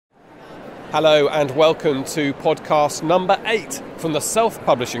Hello and welcome to podcast number 8 from the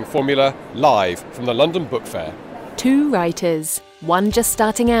Self-Publishing Formula, live from the London Book Fair. Two writers, one just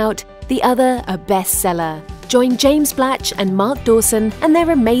starting out, the other a bestseller. Join James Blatch and Mark Dawson and their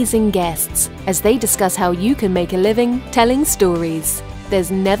amazing guests as they discuss how you can make a living telling stories.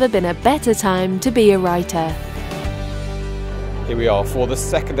 There's never been a better time to be a writer. Here we are for the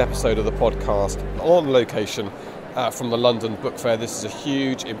second episode of the podcast on location from the London Book Fair. This is a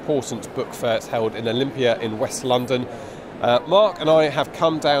huge, important book fair. It's held in Olympia in West London. Mark and I have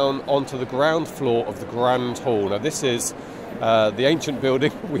come down onto the ground floor of the Grand Hall. Now this is the ancient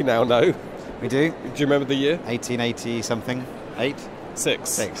building we now know. We do. Do you remember the year? 1880 something? 8?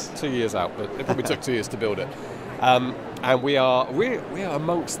 6. 2 years out, but it probably took 2 years to build it. And we are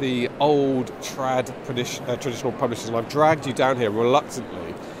amongst the old traditional publishers, and I've dragged you down here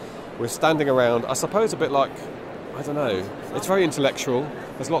reluctantly. We're standing around, I suppose, a bit like, I don't know, it's very intellectual.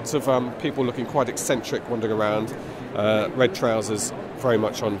 There's lots of people looking quite eccentric wandering around, red trousers very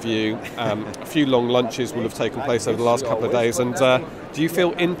much on view. A few long lunches will have taken place over the last couple of days. And do you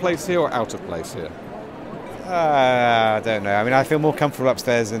feel in place here or out of place here? I don't know. I mean, I feel more comfortable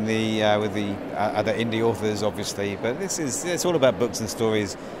upstairs in with the other Indy authors, obviously. But it's all about books and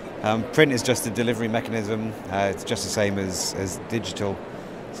stories. Print is just a delivery mechanism. It's just the same as digital.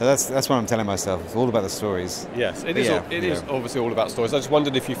 So that's what I'm telling myself. It's all about the stories. Yes, it is obviously all about stories. I just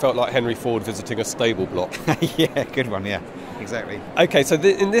wondered if you felt like Henry Ford visiting a stable block. Yeah, good one, yeah. Exactly. Okay, so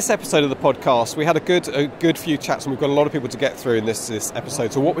in this episode of the podcast, we had a good few chats, and we've got a lot of people to get through in this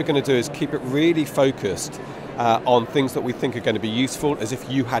episode. So what we're going to do is keep it really focused on things that we think are going to be useful, as if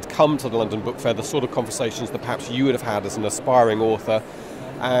you had come to the London Book Fair, the sort of conversations that perhaps you would have had as an aspiring author.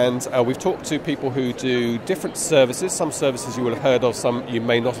 And we've talked to people who do different services. Some services you will have heard of, some you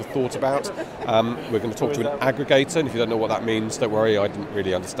may not have thought about. We're going to talk to an aggregator, and if you don't know what that means, don't worry, I didn't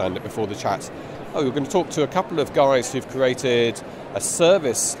really understand it before the chat. We're going to talk to a couple of guys who've created a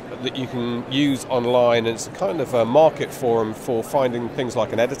service that you can use online, and it's a kind of a market forum for finding things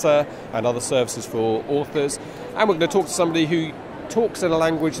like an editor and other services for authors. And we're going to talk to somebody who talks in a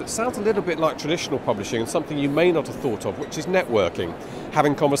language that sounds a little bit like traditional publishing and something you may not have thought of, which is networking,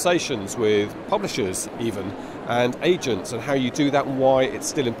 having conversations with publishers even, and agents, and how you do that and why it's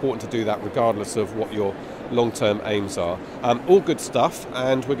still important to do that regardless of what your long-term aims are. All good stuff,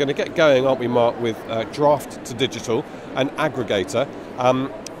 and we're going to get going, aren't we, Mark, with Draft to Digital, an aggregator,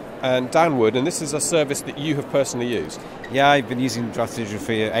 and Dan Wood, and this is a service that you have personally used. Yeah, I've been using Draft to Digital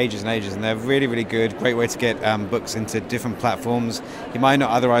for ages and ages, and they're really, really good. Great way to get books into different platforms you might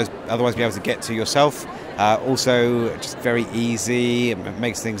not otherwise be able to get to yourself. Also, just very easy. It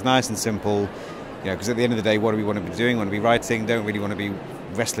makes things nice and simple. Because at the end of the day, what do we want to be doing? We want to be writing. Don't really want to be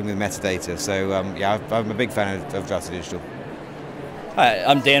wrestling with metadata. So, I'm a big fan of Draft to Digital. Hi,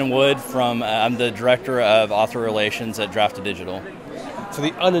 I'm Dan Wood I'm the Director of Author Relations at Draft to Digital. For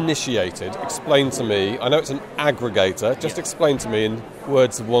the uninitiated, explain to me, I know it's an aggregator, just explain to me in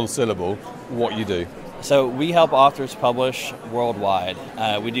words of one syllable what you do. So we help authors publish worldwide.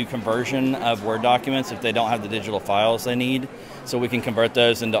 We do conversion of Word documents if they don't have the digital files they need. So we can convert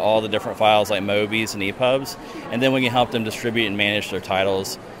those into all the different files like MOBIs and EPUBs, and then we can help them distribute and manage their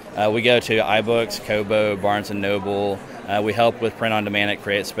titles. We go to iBooks, Kobo, Barnes & Noble. We help with print on demand at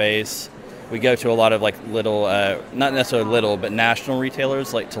CreateSpace. We go to a lot of little, not necessarily little, but national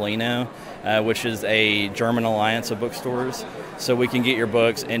retailers like Tolino, which is a German alliance of bookstores. So we can get your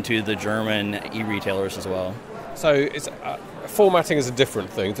books into the German e-retailers as well. So it's formatting is a different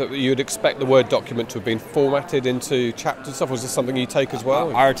thing. That you'd expect the Word document to have been formatted into chapters and stuff. Was this something you take as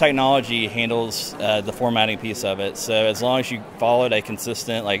well? Our technology handles the formatting piece of it. So as long as you followed a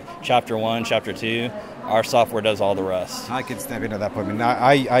consistent, like Chapter 1, Chapter 2, our software does all the rest. I could step in at that point. I mean,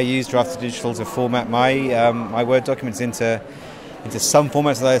 I use Draft to Digital to format my Word documents into some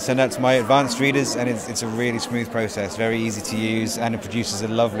formats that I send out to my advanced readers, and it's a really smooth process, very easy to use, and it produces a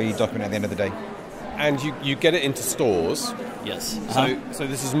lovely document at the end of the day. And you get it into stores. Yes. So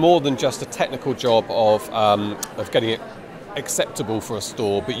this is more than just a technical job of getting it acceptable for a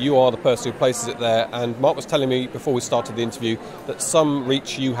store, but you are the person who places it there. And Mark was telling me before we started the interview that some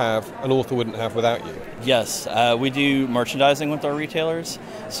reach you have an author wouldn't have without you. Yes, we do merchandising with our retailers.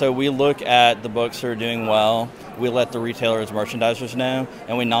 So we look at the books that are doing well, we let the retailers, merchandisers know,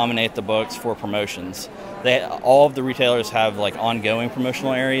 and we nominate the books for promotions. All of the retailers have ongoing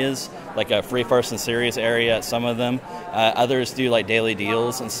promotional areas, like a free first and series area at some of them. Others do daily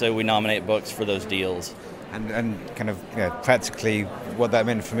deals, and so we nominate books for those deals. And kind of practically what that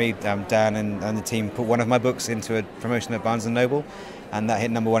meant for me, Dan and the team put one of my books into a promotion at Barnes & Noble, and that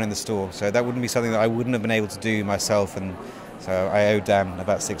hit #1 in the store. So that wouldn't be something that I wouldn't have been able to do myself, and So I owe Dan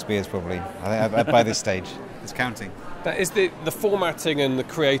about 6 beers probably. I think by this stage, it's counting. That is the formatting and the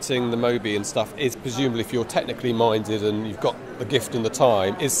creating the Mobi and stuff is presumably, if you're technically minded and you've got the gift and the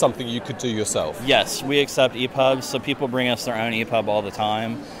time, is something you could do yourself. Yes, we accept EPUBs, so people bring us their own EPUB all the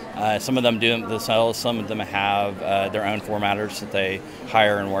time. Some of them do it themselves, some of them have their own formatters that they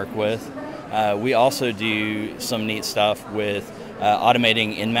hire and work with. We also do some neat stuff with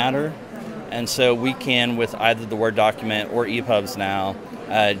automating in matter, and so we can, with either the Word document or EPUBs now,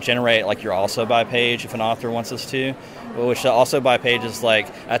 generate like your also by page if an author wants us to, which the also by page is like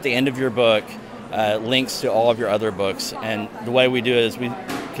at the end of your book, links to all of your other books. And the way we do it is we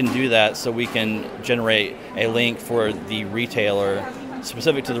can do that so we can generate a link for the retailer,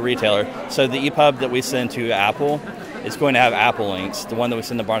 specific to the retailer. So the EPUB that we send to Apple is going to have Apple links. The one that we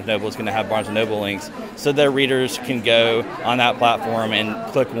send to Barnes & Noble is going to have Barnes & Noble links, so their readers can go on that platform and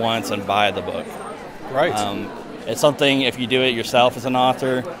click once and buy the book. Great. It's something, if you do it yourself as an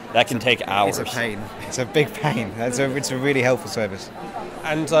author, that can take hours. It's a pain. It's a big pain. It's a really helpful service.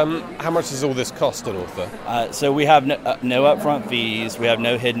 And how much does all this cost an author? So we have no upfront fees. We have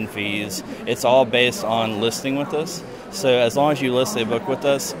no hidden fees. It's all based on listing with us. So as long as you list a book with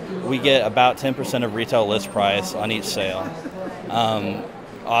us, we get about 10% of retail list price on each sale.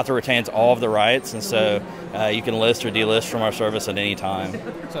 Author retains all of the rights, and so you can list or delist from our service at any time.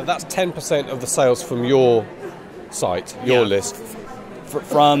 So that's 10% of the sales from your site, your list?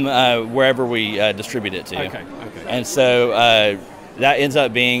 From wherever we distribute it to. Okay. And so that ends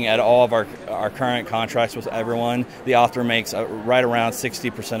up being, at all of our current contracts with everyone, the author makes right around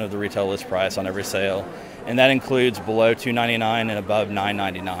 60% of the retail list price on every sale. And that includes below $2.99 and above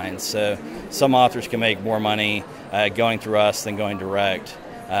 $9.99. So some authors can make more money going through us than going direct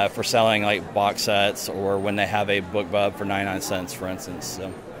for selling like box sets, or when they have a book bub for 99 cents, for instance.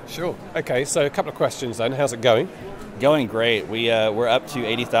 So. Sure. Okay, so a couple of questions then. How's it going? Going great. We're up to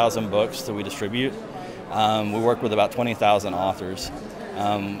 80,000 books that we distribute. We work with about 20,000 authors.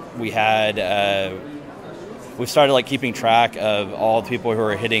 We started like keeping track of all the people who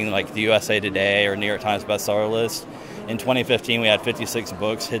are hitting like the USA Today or New York Times bestseller list. In 2015, we had 56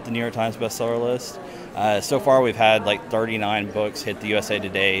 books hit the New York Times bestseller list. So far, we've had like 39 books hit the USA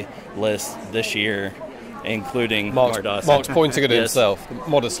Today list this year, including Mark's pointing at yes. himself,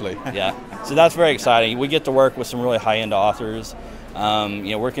 modestly. Yeah, so that's very exciting. We get to work with some really high-end authors.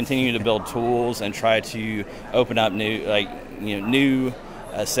 We're continuing to build tools and try to open up new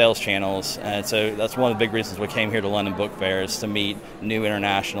sales channels. And so that's one of the big reasons we came here to London Book Fair, is to meet new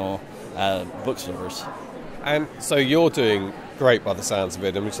international bookstores. And so you're doing great by the sounds of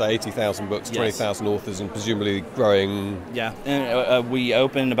it. And we say 80,000 books, Yes. 20,000 authors, and presumably growing. Yeah, and we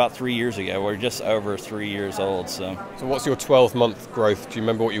opened about 3 years ago. We're just over 3 years old. So what's your 12-month growth? Do you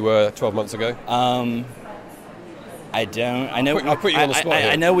remember what you were 12 months ago? I don't. I know. I'll put you on the spot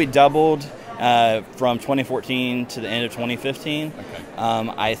here. I know we doubled from 2014 to the end of 2015. Okay.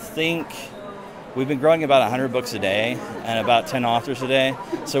 I think we've been growing about 100 books a day and about 10 authors a day.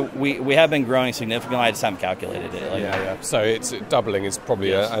 So we have been growing significantly. I just haven't calculated it. Yeah. So it's doubling is probably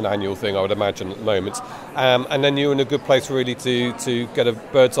Yes. an annual thing, I would imagine, at the moment. And then you're in a good place really to get a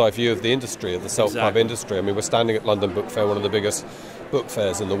bird's eye view of the industry, of the self-pub Exactly. industry. I mean, we're standing at London Book Fair, one of the biggest book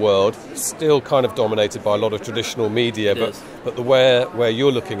fairs in the world, still kind of dominated by a lot of traditional media, but the where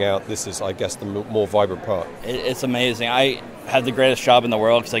you're looking out, this is, I guess, the more vibrant part. It's amazing. I have the greatest job in the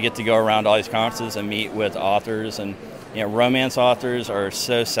world because I get to go around all these conferences and meet with authors, and romance authors are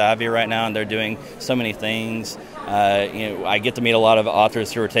so savvy right now, and they're doing so many things. I get to meet a lot of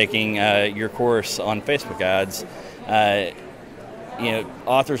authors who are taking your course on Facebook ads.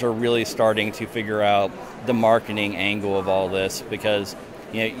 Authors are really starting to figure out the marketing angle of all this, because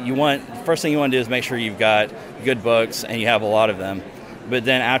first thing you want to do is make sure you've got good books and you have a lot of them, but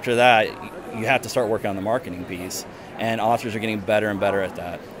then after that you have to start working on the marketing piece, and authors are getting better and better at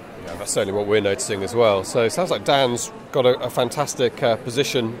that. Yeah, that's certainly what we're noticing as well. So it sounds like Dan's got a fantastic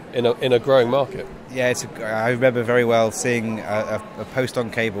position in a growing market. Yeah, I remember very well seeing a post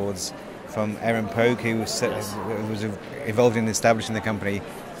on Keyboards from Aaron Pogue, who was involved in establishing the company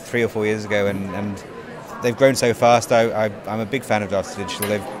 3 or 4 years ago, and they've grown so fast. I'm a big fan of Drafted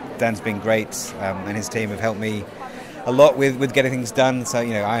Digital. Dan's been great, and his team have helped me a lot with getting things done. So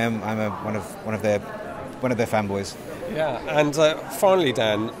I'm one of their fanboys. Yeah, and finally,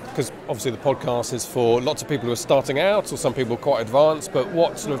 Dan, because obviously the podcast is for lots of people who are starting out, or some people quite advanced, but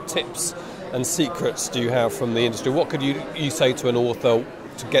what sort of tips and secrets do you have from the industry? What could you say to an author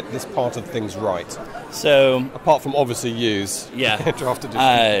to get this part of things right? So, apart from obviously use Drafted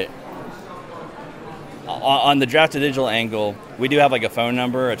Digital. On the draft to digital angle, we do have like a phone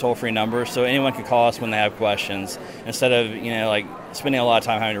number, a toll-free number, so anyone can call us when they have questions instead of like spending a lot of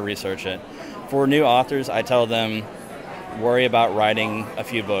time having to research it. For new authors, I tell them worry about writing a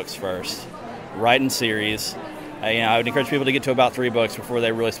few books first. Write in series. I would encourage people to get to about 3 books before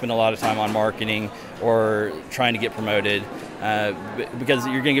they really spend a lot of time on marketing or trying to get promoted, because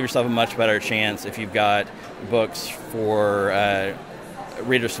you're going to give yourself a much better chance if you've got books for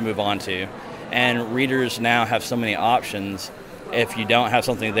readers to move on to. And readers now have so many options. If you don't have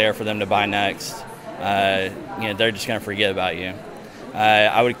something there for them to buy next, they're just going to forget about you.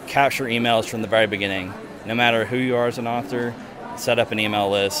 I would capture emails from the very beginning. No matter who you are as an author, set up an email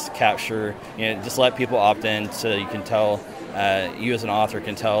list, capture, just let people opt in so you can tell, you as an author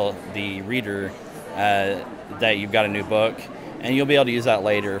can tell the reader that you've got a new book, and you'll be able to use that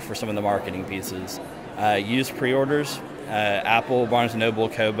later for some of the marketing pieces. Use pre-orders. Apple, Barnes & Noble,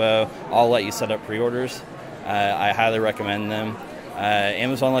 Kobo, all let you set up pre-orders. I highly recommend them.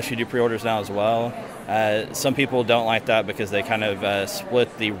 Amazon lets you do pre-orders now as well. Some people don't like that because they kind of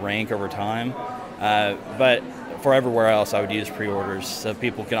split the rank over time. But for everywhere else, I would use pre-orders so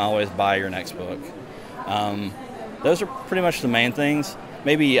people can always buy your next book. Those are pretty much the main things.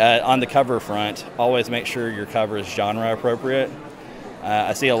 Maybe on the cover front, always make sure your cover is genre appropriate.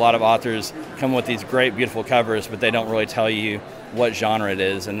 I see a lot of authors come with these great, beautiful covers, but they don't really tell you what genre it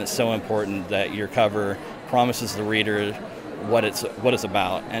is, and it's so important that your cover promises the reader what it's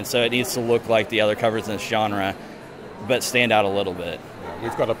about. And so it needs to look like the other covers in its genre, but stand out a little bit.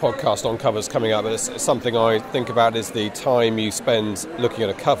 We've got a podcast on covers coming up, but it's something I think about is the time you spend looking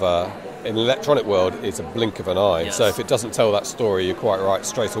at a cover in the electronic world is a blink of an eye. Yes. So if it doesn't tell that story, you're quite right,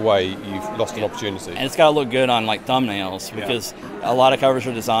 straight away you've lost an opportunity. And it's got to look good on like thumbnails, because a lot of covers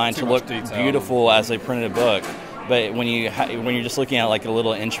are designed to look beautiful as a printed book. But when you're just looking at like a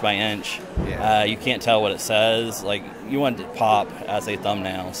little inch by inch, you can't tell what it says. Like, you want it to pop as a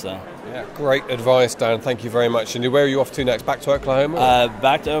thumbnail. So yeah, great advice, Dan. Thank you very much. And where are you off to next? Back to Oklahoma?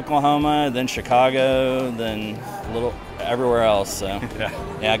 Back to Oklahoma, then Chicago, then everywhere else. So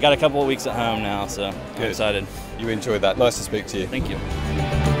yeah, I got a couple of weeks at home now, so I'm excited. You enjoyed that. Nice to speak to you. Thank you.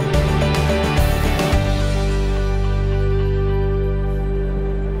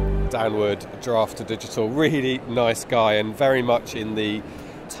 Dan Wood, Draft to Digital, really nice guy and very much in the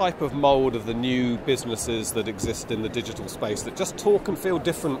type of mould of the new businesses that exist in the digital space that just talk and feel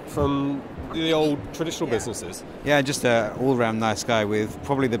different from the old traditional businesses. Yeah, just an all-round nice guy with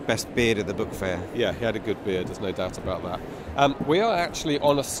probably the best beard at the book fair. Yeah, he had a good beard, there's no doubt about that. We are actually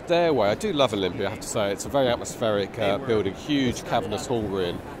on a stairway. I do love Olympia, I have to say. It's a very atmospheric building, huge cavernous hall we're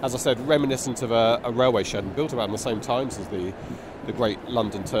in. As I said, reminiscent of a railway shed and built around the same times as the great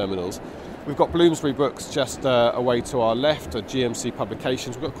London terminals. We've got Bloomsbury Books just away to our left, GMC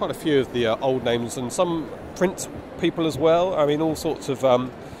Publications. We've got quite a few of the old names and some print people as well. I mean, all sorts of,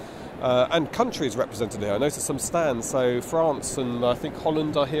 and countries represented here. I noticed some stands, so France and I think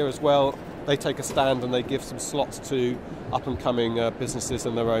Holland are here as well. They take a stand and they give some slots to up-and-coming businesses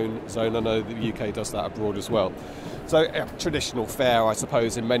in their own zone. I know the UK does that abroad as well. So, traditional fair, I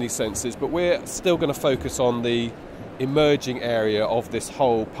suppose, in many senses, but we're still going to focus on the emerging area of this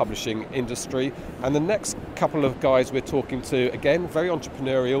whole publishing industry. And the next couple of guys we're talking to, again, very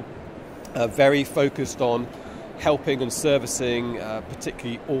entrepreneurial, very focused on helping and servicing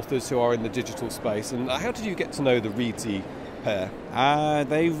particularly authors who are in the digital space. And how did you get to know the Reedsy pair?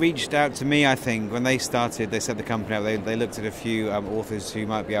 They reached out to me, I think, when they started. They set the company up. They looked at a few authors who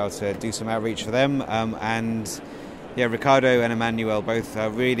might be able to do some outreach for them. And yeah, Ricardo and Emmanuel, both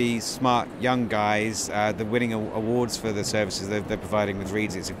really smart young guys. They're winning awards for the services they're providing with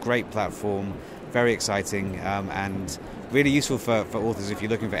Reedsy. It's a great platform, very exciting, and really useful for authors if you're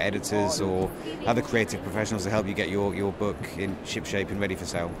looking for editors or other creative professionals to help you get your book in shipshape and ready for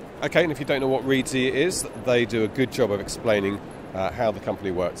sale. Okay, and if you don't know what Reedsy is, they do a good job of explaining how the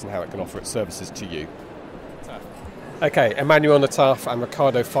company works and how it can offer its services to you. Okay, Emmanuel Nataf and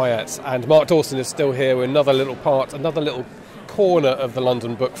Ricardo Fayette, and Mark Dawson is still here with another little corner of the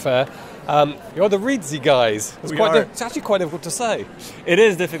London Book Fair. You're the Reedsy guys. It's actually quite difficult to say. It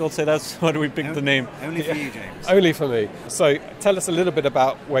is difficult to say, that's why we picked the name. Only for you, James. Only for me. So tell us a little bit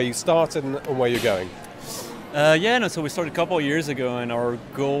about where you started and where you're going. So we started a couple of years ago, and our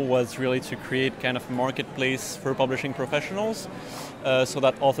goal was really to create kind of a marketplace for publishing professionals, so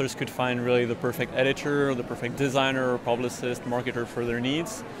that authors could find really the perfect editor, the perfect designer, or publicist, marketer for their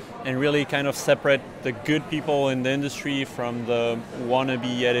needs, and really kind of separate the good people in the industry from the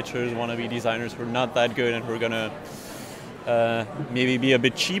wannabe editors, wannabe designers who are not that good and who are going to maybe be a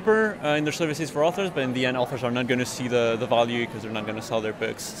bit cheaper in their services for authors, but in the end authors are not going to see the value because they're not going to sell their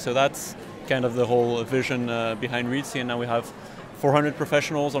books. So that's kind of the whole vision behind Readsy, and now we have 400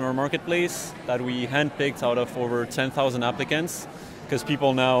 professionals on our marketplace that we handpicked out of over 10,000 applicants, because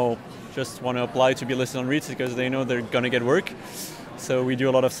people now just want to apply to be listed on Readsy because they know they're going to get work. So we do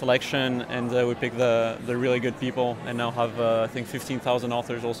a lot of selection, and we pick the really good people, and now have I think 15,000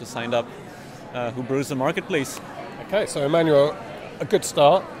 authors also signed up who browse the marketplace. Okay, so Emmanuel, a good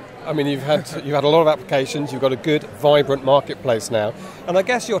start. I mean, you've had a lot of applications. You've got a good, vibrant marketplace now, and I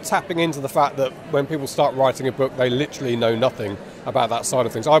guess you're tapping into the fact that when people start writing a book, they literally know nothing about that side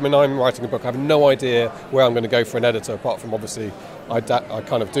of things. I mean, I'm writing a book. I have no idea where I'm going to go for an editor, apart from obviously I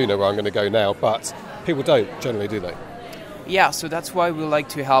kind of do know where I'm going to go now, but people don't generally, do they? Yeah, so that's why we like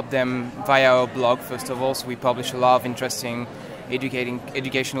to help them via our blog, first of all. So we publish a lot of interesting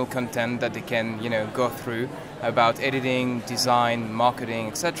educational content that they can, go through about editing, design, marketing,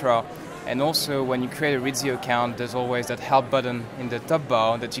 etc. And also, when you create a Readsy account, there's always that help button in the top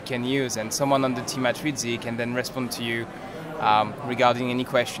bar that you can use, and someone on the team at Readsy can then respond to you regarding any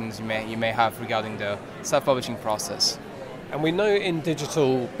questions you may have regarding the self-publishing process. And we know in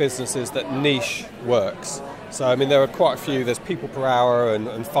digital businesses that niche works. So, I mean, there are quite a few. There's People Per Hour and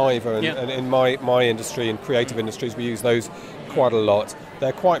Fiverr, and in my industry, in creative industries, we use those quite a lot.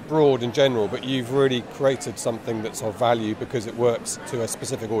 They're quite broad in general, but you've really created something that's of value because it works to a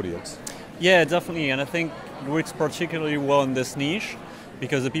specific audience. Yeah, definitely, and I think it works particularly well in this niche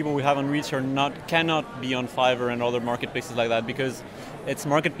because the people we have on Readsy cannot be on Fiverr and other marketplaces like that, because it's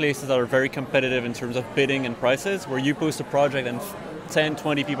marketplaces that are very competitive in terms of bidding and prices, where you post a project and 10,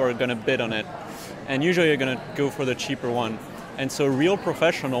 20 people are going to bid on it. And usually you're going to go for the cheaper one. And so real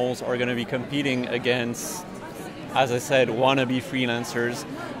professionals are going to be competing against, as I said, wannabe freelancers.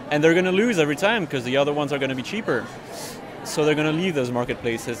 And they're going to lose every time because the other ones are going to be cheaper. So they're going to leave those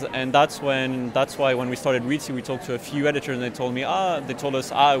marketplaces. And that's why when we started Readsy, we talked to a few editors and they told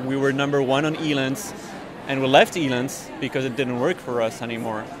us we were number one on Elance, and we left Elance because it didn't work for us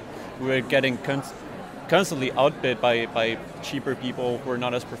anymore. We were getting constantly outbid by cheaper people who are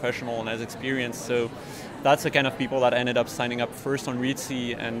not as professional and as experienced. So that's the kind of people that ended up signing up first on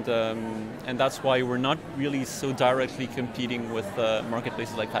Readsy, and that's why we're not really so directly competing with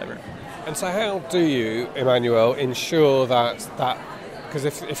marketplaces like Fiverr. And so how do you, Emmanuel, ensure that because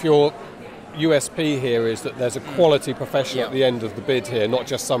if your USP here is that there's a quality professional at the end of the bid here, not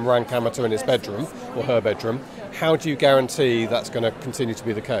just some rank amateur in his bedroom or her bedroom, how do you guarantee that's going to continue to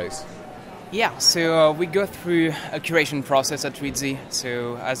be the case? Yeah, so we go through a curation process at Readsy.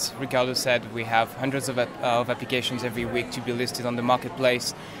 So as Ricardo said, we have hundreds of applications every week to be listed on the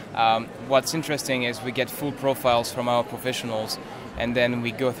marketplace. What's interesting is we get full profiles from our professionals, and then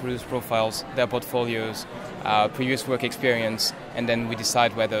we go through those profiles, their portfolios, previous work experience, and then we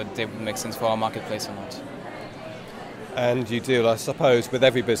decide whether they would make sense for our marketplace or not. And you deal, I suppose, with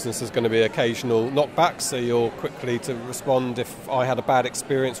every business there's going to be occasional knockbacks, so you're quickly to respond. If I had a bad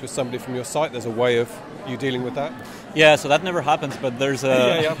experience with somebody from your site, there's a way of you dealing with that? Yeah, so that never happens, but there's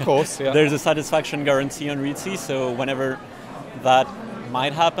a of course, yeah. There's a satisfaction guarantee on Readsy, so whenever that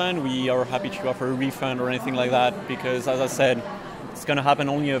might happen, we are happy to offer a refund or anything like that, because as I said, it's going to happen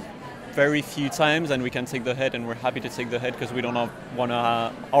only a very few times, and we can take the hit, and we're happy to take the hit because we don't want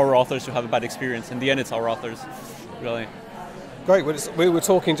our authors to have a bad experience. In the end, it's our authors. Really. Great. We were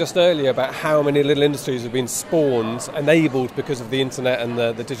talking just earlier about how many little industries have been spawned, enabled because of the internet and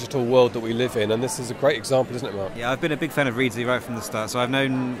the digital world that we live in, and this is a great example, isn't it, Mark? Yeah, I've been a big fan of Readsy right from the start. So I've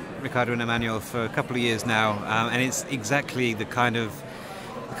known Ricardo and Emmanuel for a couple of years now, and it's exactly the kind of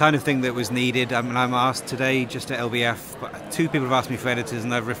thing that was needed. I mean, I'm asked today just at LBF, but 2 people have asked me for editors,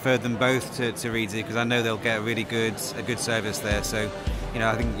 and I've referred them both to Readsy because I know they'll get a good service there. So,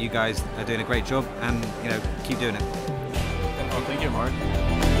 I think you guys are doing a great job, and keep doing it. Oh, thank you, Mark.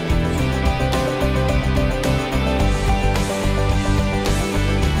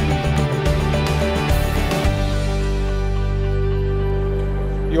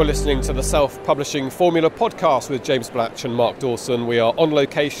 You're listening to the Self-Publishing Formula podcast with James Blatch and Mark Dawson. We are on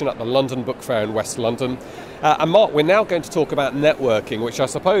location at the London Book Fair in West London. And Mark, we're now going to talk about networking, which I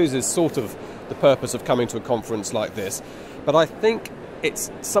suppose is sort of the purpose of coming to a conference like this. But I think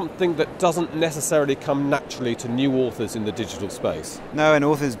it's something that doesn't necessarily come naturally to new authors in the digital space. No, and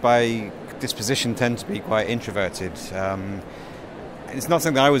authors by disposition tend to be quite introverted. It's not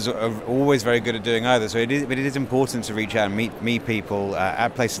something that I was always very good at doing either, so it is important to reach out and meet people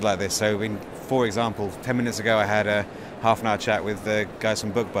at places like this. So, for example, 10 minutes ago I had a half-an-hour chat with the guys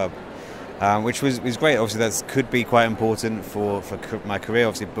from BookBub, which was great. Obviously, that could be quite important for my career.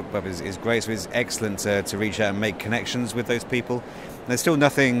 Obviously, BookBub is great, so it's excellent to reach out and make connections with those people. There's still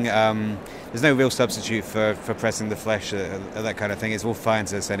nothing there's no real substitute for pressing the flesh, that kind of thing. It's all fine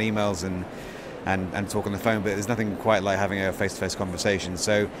to send emails and talk on the phone, but there's nothing quite like having a face-to-face conversation.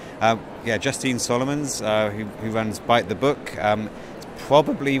 So, Justine Solomons, who runs Bite the Book,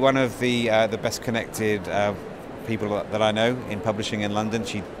 probably one of the best connected people that I know in publishing in London.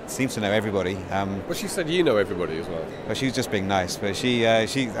 She seems to know everybody. Well, she said you know everybody as well. Well, she's just being nice, but she I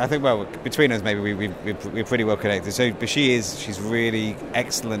think, well, between us maybe we're pretty well connected. So, but she's really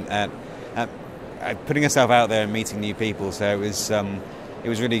excellent at putting herself out there and meeting new people. So it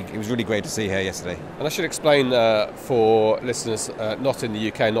was really great to see her yesterday. And I should explain for listeners not in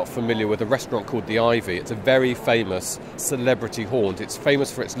the UK, not familiar with a restaurant called The Ivy. It's a very famous celebrity haunt. It's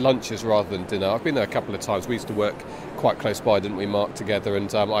famous for its lunches rather than dinner. I've been there a couple of times. We used to work quite close by, didn't we, Mark, together?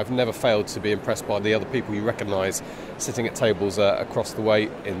 And I've never failed to be impressed by the other people you recognise sitting at tables across the way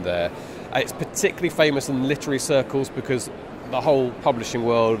in there. It's particularly famous in literary circles because the whole publishing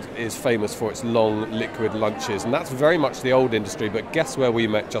world is famous for its long liquid lunches, and that's very much the old industry. But guess where we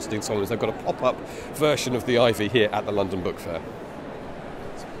met Justine Solomons? They've got a pop-up version of the Ivy here at the London Book Fair.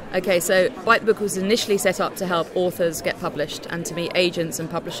 Okay, so Bite the Book was initially set up to help authors get published and to meet agents and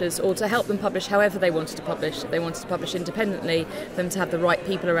publishers, or to help them publish however they wanted to publish. If they wanted to publish independently, for them to have the right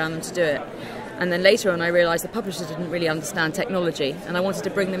people around them to do it. And then later on I realised the publishers didn't really understand technology, and I wanted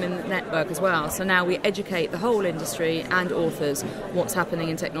to bring them in the network as well. So now we educate the whole industry and authors what's happening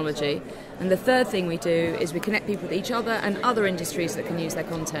in technology. And the third thing we do is we connect people with each other and other industries that can use their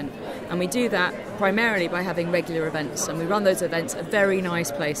content. And we do that primarily by having regular events, and we run those events at very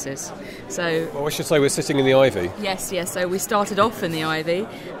nice places. So, well, I should say we're sitting in the Ivy. Yes. So we started off in the Ivy.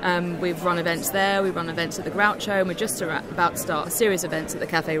 We've run events there, we've run events at the Groucho, and we're just about to start a series of events at the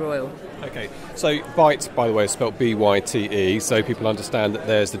Café Royal. Okay, so Byte, by the way, is spelled B-Y-T-E, so people understand that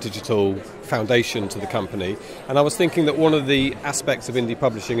there's the digital foundation to the company. And I was thinking that one of the aspects of indie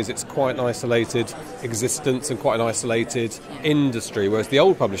publishing is it's quite an isolated existence and quite an isolated industry, whereas the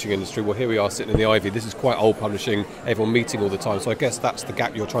old publishing industry, well, here we are sitting in the Ivy, this is quite old publishing, everyone meeting all the time, so I guess that's the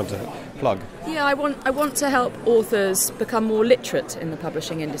gap you're trying to plug. Yeah, I want to help authors become more literate in the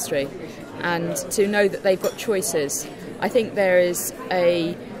publishing industry and to know that they've got choices. I think there is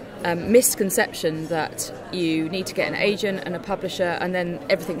a misconception that you need to get an agent and a publisher and then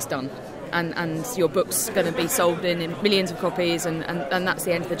everything's done and your book's going to be sold in millions of copies and that's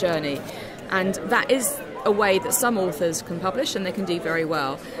the end of the journey. And that is a way that some authors can publish and they can do very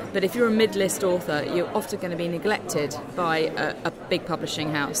well. But if you're a mid-list author, you're often going to be neglected by a big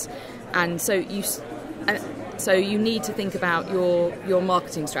publishing house. And so you need to think about your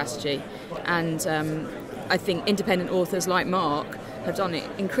marketing strategy. And I think independent authors like Mark have done it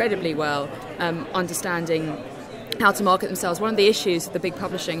incredibly well, understanding how to market themselves. One of the issues the big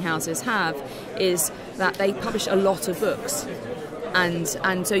publishing houses have is that they publish a lot of books,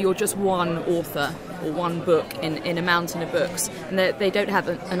 and so you're just one author or one book in a mountain of books, and they don't have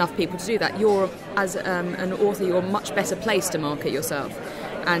enough people to do that. You're, as an author, you're much better placed to market yourself,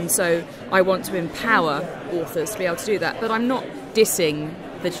 and so I want to empower authors to be able to do that. But I'm not dissing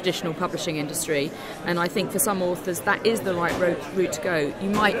the traditional publishing industry, and I think for some authors that is the right route to go. You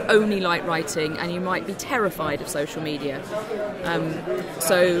might only like writing and you might be terrified of social media,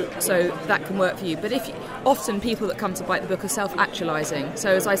 so that can work for you. But often people that come to Bite the Book are self-actualising. So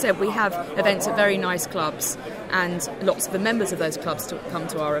as I said, we have events at very nice clubs, and lots of the members of those clubs come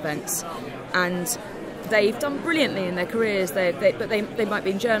to our events, and they've done brilliantly in their careers. But they might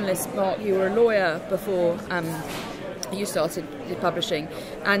be journalists. Mark, you were a lawyer before you started publishing,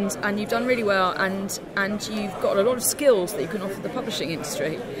 and you've done really well, and you've got a lot of skills that you can offer the publishing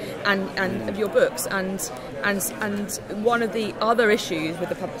industry and of your books, and one of the other issues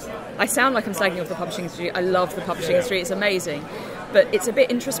with I sound like I'm slagging off the publishing industry. I love the publishing industry, it's amazing, but it's a bit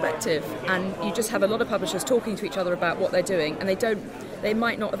introspective, and you just have a lot of publishers talking to each other about what they're doing, and they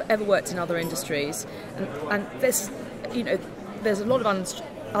might not have ever worked in other industries, and there's a lot of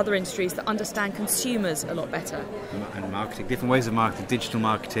other industries that understand consumers a lot better. And marketing, different ways of marketing, digital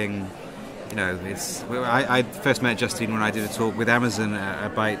marketing. I first met Justine when I did a talk with Amazon at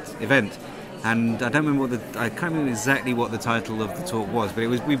a Byte event, and I don't remember I can't remember exactly what the title of the talk was, but it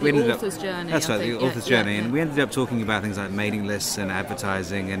was the author's journey. That's right, the author's journey, and we ended up talking about things like mailing lists and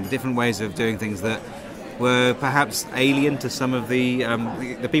advertising and different ways of doing things that were perhaps alien to some of the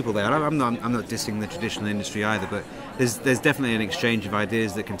people there. I'm not dissing the traditional industry either, but there's definitely an exchange of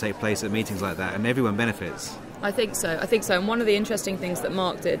ideas that can take place at meetings like that, and everyone benefits. I think so. And one of the interesting things that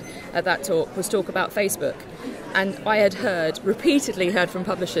Mark did at that talk was talk about Facebook. And I had repeatedly heard from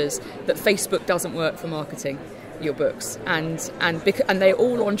publishers that Facebook doesn't work for marketing. your books, and they're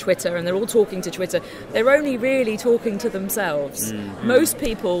all on Twitter, and they're all talking to Twitter. They're only really talking to themselves. Most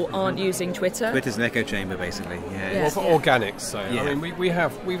people aren't using Twitter. Twitter's an echo chamber, basically. Yeah. Well, for organics, so I mean, we've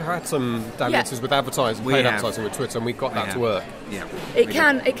had some dalliances with advertising, paid advertising with Twitter, and we've got that to work. Yeah, it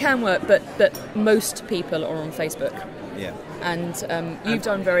can work, but most people are on Facebook. Yeah. And you've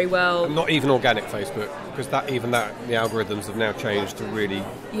done very well. Not even organic Facebook, because the algorithms have now changed to really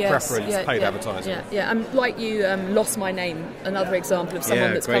preference paid advertising. Yeah. Like you, Lost My Name, another example of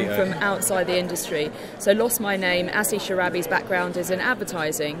someone that's come from outside the industry. So Lost My Name, Asi Sharabi's background is in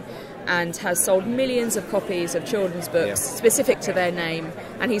advertising and has sold millions of copies of children's books specific to their name,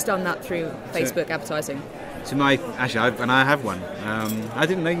 and he's done that through Facebook advertising. I have one. I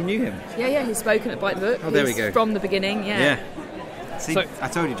didn't know you knew him. Yeah, he's spoken at Bite the Book. Oh, there we go. From the beginning, Yeah. See, I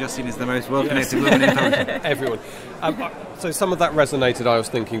told you, Justine is the most well-connected woman in publishing. Everyone. So some of that resonated, I was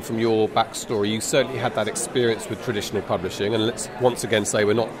thinking, from your backstory. You certainly had that experience with traditional publishing, and let's once again say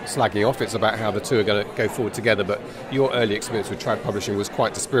we're not slagging off, it's about how the two are going to go forward together, but your early experience with trad publishing was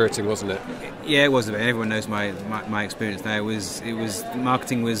quite dispiriting, wasn't it? Yeah, it was a bit. Everyone knows my experience now. It was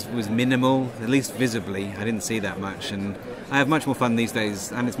marketing was minimal, at least visibly. I didn't see that much, and I have much more fun these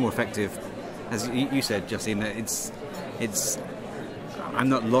days, and it's more effective. As you said, Justine, I'm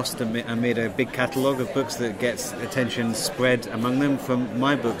not lost amid a big catalogue of books that gets attention spread among them. From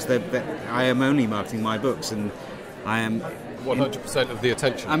my books, I am only marketing my books, and I am 100% of the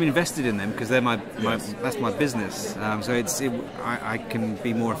attention. I'm invested in them because they're that's my business. So I can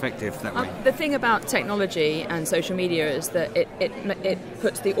be more effective that way. The thing about technology and social media is that it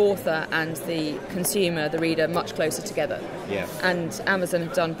puts the author and the consumer, the reader, much closer together. Yeah. And Amazon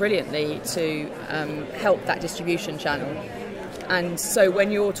have done brilliantly to help that distribution channel. And so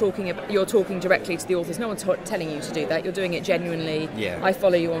when you're talking directly to the authors, no one's telling you to do that. You're doing it genuinely. Yeah. I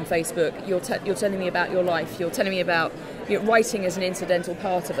follow you on Facebook. You're telling me about your life. You're telling me about writing as an incidental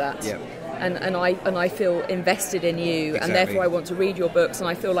part of that. Yeah. And I feel invested in you, Exactly. and therefore I want to read your books, and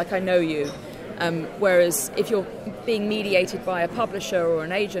I feel like I know you. Whereas if you're being mediated by a publisher or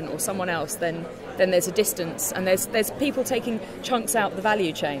an agent or someone else, then there's a distance, and there's people taking chunks out the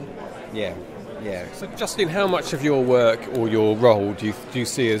value chain. Yeah. Yeah. So, Justine, how much of your work or your role do you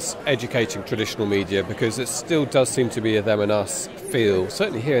see as educating traditional media? Because it still does seem to be a them and us feel,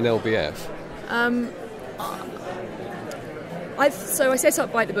 certainly here in LBF. I set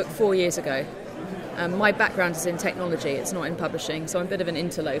up Bite the Book 4 years ago. My background is in technology, it's not in publishing, so I'm a bit of an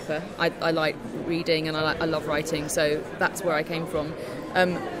interloper. I like reading and I love writing, so that's where I came from.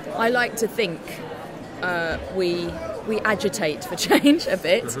 I like to think we agitate for change a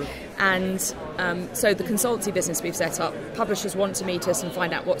bit, and so the consultancy business we've set up, publishers want to meet us and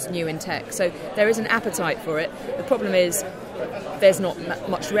find out what's new in tech, so there is an appetite for it. The problem is there's not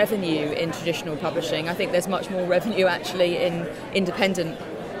much revenue in traditional publishing. I think there's much more revenue actually in independent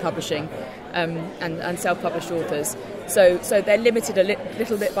publishing and self-published authors, so they're limited a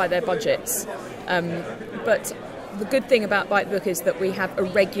little bit by their budgets, but the good thing about Bite the Book is that we have a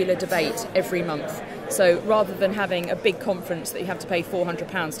regular debate every month. So rather than having a big conference that you have to pay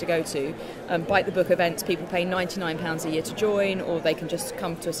 £400 to go to, Bite the Book events, people pay £99 a year to join, or they can just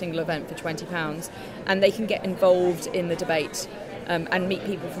come to a single event for £20, and they can get involved in the debate and meet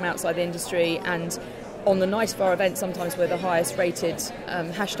people from outside the industry. And on the Nice Bar event, sometimes we're the highest rated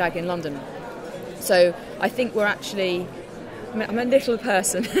hashtag in London. So I think we're actually... I'm a little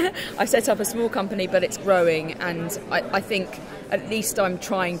person. I set up a small company, but it's growing, and I think at least I'm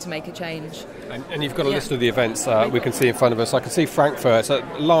trying to make a change. And you've got a list of the events we can see in front of us. I can see Frankfurt, so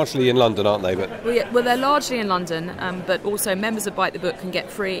largely in London, aren't they? Well, they're largely in London, but also members of Bite the Book can get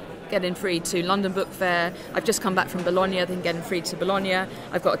in free to London Book Fair. I've just come back from Bologna, they can get in free to Bologna.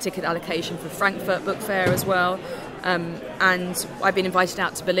 I've got a ticket allocation for Frankfurt Book Fair as well. And I've been invited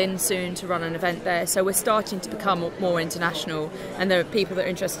out to Berlin soon to run an event there, so we're starting to become more international, and there are people that are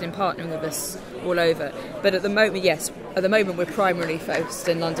interested in partnering with us all over. But at the moment we're primarily focused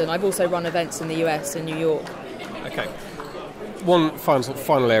in London. I've also run events in the US and New York. Okay. One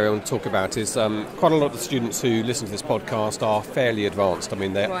final area I want to talk about is quite a lot of the students who listen to this podcast are fairly advanced. I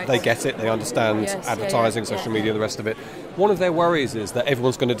mean, they get it, they understand advertising, social media, the rest of it. One of their worries is that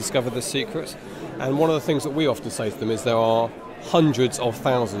everyone's going to discover the secret. And one of the things that we often say to them is there are hundreds of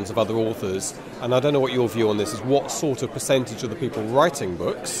thousands of other authors, and I don't know what your view on this is. What sort of percentage of the people writing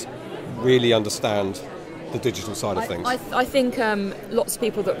books really understand the digital side of things? I think lots of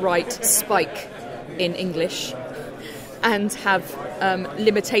people that write spike in English. and have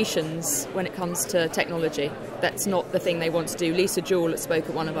limitations when it comes to technology. That's not the thing they want to do. Lisa Jewell spoke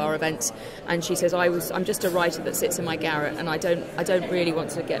at one of our events, and she says, I'm just a writer that sits in my garret, and I don't really want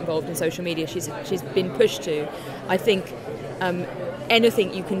to get involved in social media. She's been pushed to. I think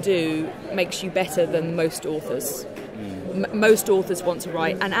anything you can do makes you better than most authors. Most authors want to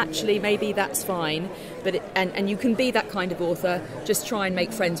write, and actually maybe that's fine, but and you can be that kind of author. Just try and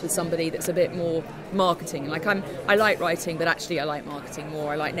make friends with somebody that's a bit more marketing. Like I like writing, but actually I like marketing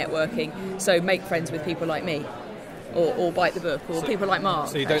more. I like networking. So make friends with people like me, or Bite the Book, or people like Mark.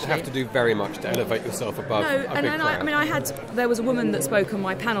 So you don't have to do very much to elevate yourself above. No, there was a woman that spoke on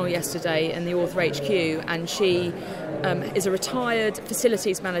my panel yesterday in the Author HQ, and she is a retired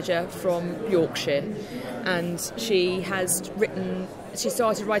facilities manager from Yorkshire, and she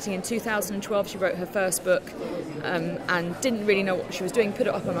started writing in 2012. She wrote her first book and didn't really know what she was doing, put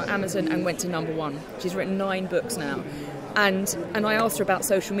it up on Amazon and went to #1. She's written 9 books now. And I asked her about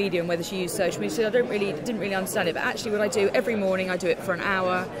social media and whether she used social media. She said, I didn't really understand it, but actually what I do every morning, I do it for an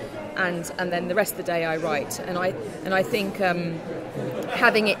hour, and then the rest of the day I write. And I think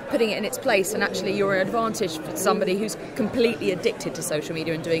putting it in its place, and actually you're an advantage for somebody who's completely addicted to social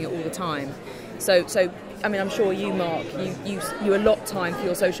media and doing it all the time. So I mean, I'm sure you, Mark, you allot time for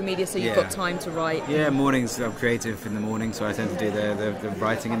your social media, so you've got time to write. Yeah, mornings I'm creative in the morning, so I tend to do the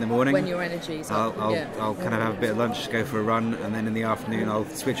writing in the morning. When your energy's up. I'll kind of have a bit of lunch, go for a run, and then in the afternoon I'll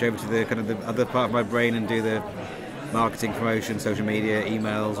switch over to the kind of the other part of my brain and do the marketing, promotion, social media,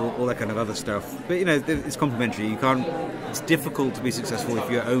 emails, all that kind of other stuff. But it's complementary. It's difficult to be successful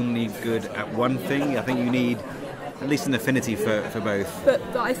if you're only good at one thing. I think you need at least an affinity for both. But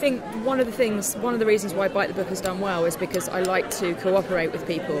I think one of the reasons why Bite the Book has done well is because I like to cooperate with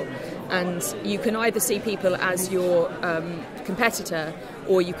people, and you can either see people as your competitor,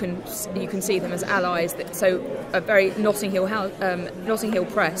 or you can see them as allies. So a very Notting Hill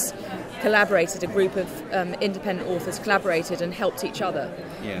Press collaborated, a group of independent authors collaborated and helped each other.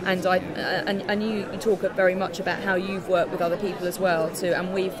 Yeah. And you talk very much about how you've worked with other people as well too,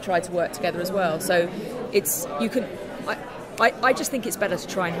 and we've tried to work together as well. So I just think it's better to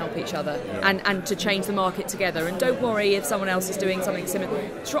try and help each other, and to change the market together. And don't worry if someone else is doing something similar.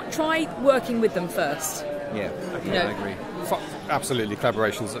 Try working with them first. Yeah, I agree. Absolutely,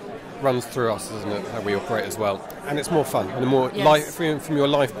 collaborations runs through us, doesn't it? How we operate as well, and it's more fun and more from your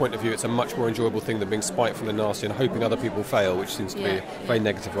life point of view. It's a much more enjoyable thing than being spiteful and nasty and hoping other people fail, which seems to be a very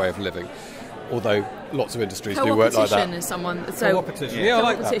negative way of living. Although lots of industries do work like that. Co-opetition is someone. So co-opetition, I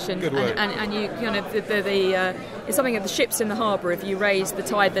like that. Good word. And you kind of it's something of the ships in the harbour. If you raise the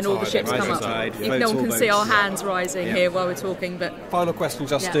tide, then all the ships come up. No one can see our hands rising here while we're talking. But final question,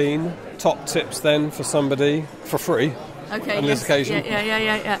 Justine. Top tips then for somebody for free. Okay. On this occasion.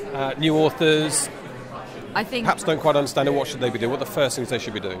 Yeah. New authors. I think perhaps don't quite understand it. What should they be doing? What are the first things they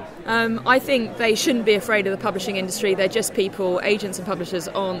should be doing? I think they shouldn't be afraid of the publishing industry. They're just people. Agents and publishers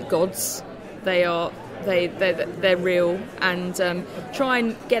aren't gods. They're real, and try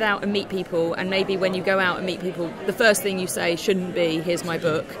and get out and meet people. And maybe when you go out and meet people, the first thing you say shouldn't be "Here's my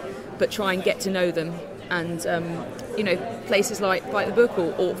book," but try and get to know them. And places like Bite the Book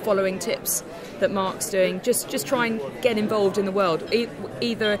or following tips that Mark's doing. Just try and get involved in the world,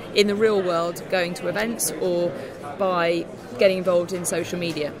 either in the real world, going to events, or by getting involved in social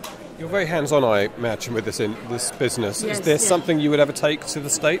media. You're very hands-on, I imagine, with this business. Yes, is there something you would ever take to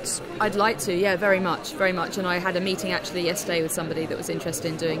the States? I'd like to, very much. And I had a meeting actually yesterday with somebody that was interested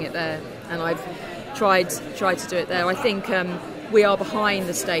in doing it there, and I've tried to do it there. I think we are behind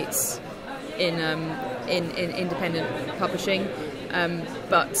the States in independent publishing,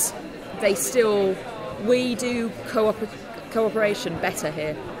 but we do cooperation better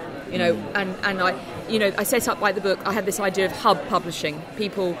here. I set up Bite the Book. I had this idea of hub publishing.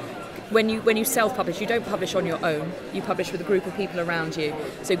 People, when you self-publish, you don't publish on your own. You publish with a group of people around you.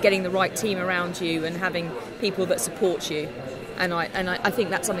 So getting the right team around you and having people that support you, and I think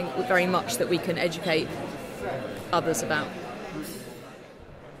that's something very much that we can educate others about.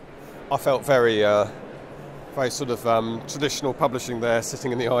 I felt very sort of traditional publishing there,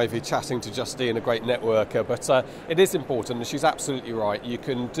 sitting in the ivy, chatting to Justine, a great networker. But it is important, and she's absolutely right. You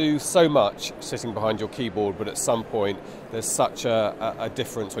can do so much sitting behind your keyboard, but at some point there's such a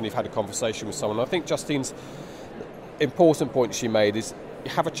difference when you've had a conversation with someone. I think Justine's important point she made is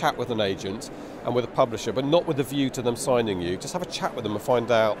have a chat with an agent and with a publisher, but not with a view to them signing you. Just have a chat with them and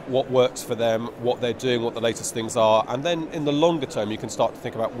find out what works for them, what they're doing, what the latest things are, and then in the longer term you can start to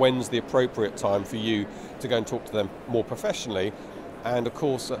think about when's the appropriate time for you to go and talk to them more professionally. and of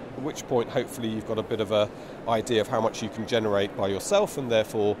course at which point hopefully you've got a bit of a idea of how much you can generate by yourself and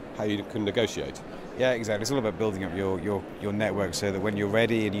therefore how you can negotiate. Yeah, exactly. It's all about building up your network so that when you're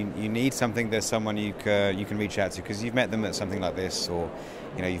ready and you need something, there's someone you can reach out to because you've met them at something like this, or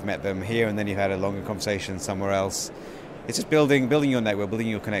you've met them here and then you've had a longer conversation somewhere else. It's just building your network, building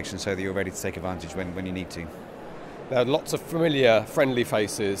your connection so that you're ready to take advantage when you need to. There are lots of familiar, friendly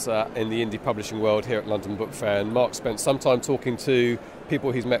faces in the indie publishing world here at London Book Fair, and Mark spent some time talking to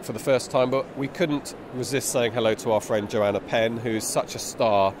people he's met for the first time, but we couldn't resist saying hello to our friend Joanna Penn, who's such a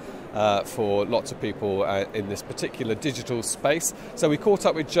star for lots of people in this particular digital space. So we caught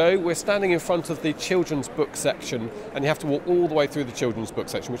up with Jo. We're standing in front of the children's book section, and you have to walk all the way through the children's book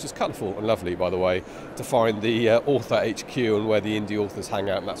section, which is colourful and lovely, by the way, to find the author HQ and where the indie authors hang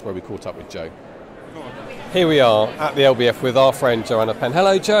out, and that's where we caught up with Jo. Here we are at the LBF with our friend Joanna Penn.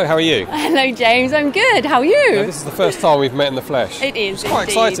 Hello Jo, how are you? Hello James, I'm good. How are you? Now, this is the first time we've met in the flesh. It is. It's quite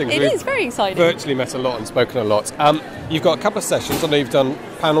indeed. exciting. It is very exciting. Virtually met a lot and spoken a lot. You've got a couple of sessions. I know you've done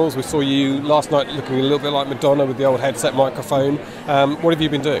panels. We saw you last night looking a little bit like Madonna with the old headset microphone. What have you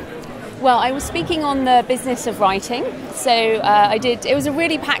been doing? Well, I was speaking on the business of writing. So it was a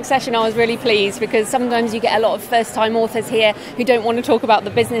really packed session. I was really pleased because sometimes you get a lot of first-time authors here who don't want to talk about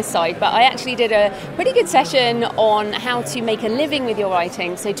the business side. But I actually did a pretty good session on how to make a living with your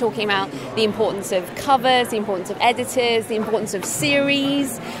writing. So talking about the importance of covers, the importance of editors, the importance of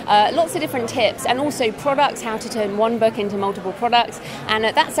series, lots of different tips, and also products, how to turn one book into multiple products. And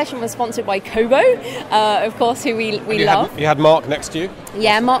that session was sponsored by Kobo, of course, who we love. You had Mark next to you?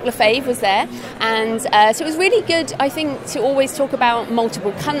 Yeah, Mark Lefebvre was there, and so it was really good, I think, to always talk about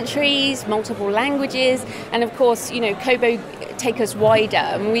multiple countries, multiple languages, and of course, Kobo take us wider.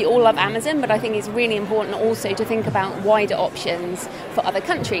 I mean, we all love Amazon, but I think it's really important also to think about wider options for other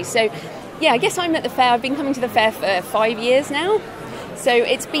countries. So, yeah, I guess I'm at the fair. I've been coming to the fair for 5 years now. So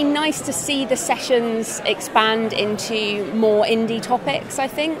it's been nice to see the sessions expand into more indie topics, I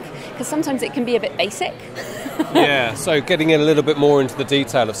think, because sometimes it can be a bit basic. Yeah, so getting in a little bit more into the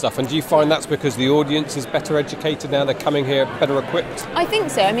detail of stuff. And do you find that's because the audience is better educated now, they're coming here better equipped? I think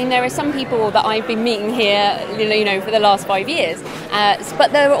so. I mean, there are some people that I've been meeting here, for the last 5 years.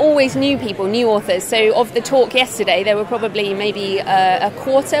 But there are always new people, new authors. So of the talk yesterday, there were probably maybe a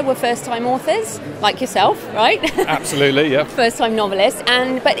quarter were first-time authors, like yourself, right? Absolutely, yeah. First-time novelists.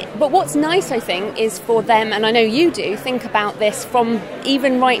 But what's nice, I think, is for them, and I know you do, think about this from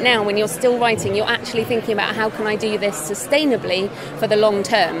even right now when you're still writing, you're actually thinking about how can I do this sustainably for the long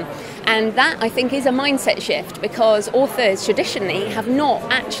term. And that, I think, is a mindset shift because authors traditionally have not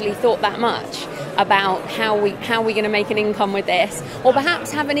actually thought that much about how we're going to make an income with this, or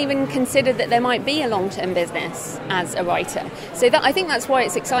perhaps haven't even considered that there might be a long-term business as a writer. So I think that's why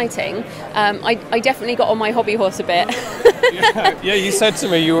it's exciting. I definitely got on my hobby horse a bit. Yeah, you said to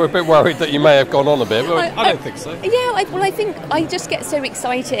me you were a bit worried that you may have gone on a bit, but I don't think so. Yeah, I think I just get so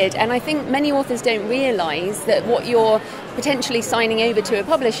excited, and I think many authors don't realise that what you're potentially signing over to a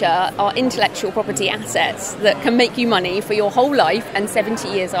publisher are intellectual property assets that can make you money for your whole life and 70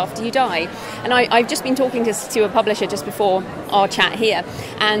 years after you die. And I've just been talking to a publisher just before our chat here,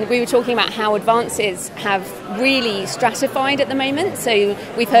 and we were talking about how advances have really stratified at the moment. So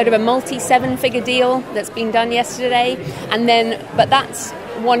we've heard of a multi-7-figure deal that's been done yesterday, but that's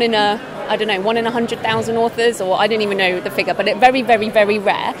one in 100,000 authors, or I don't even know the figure, but it's very, very, very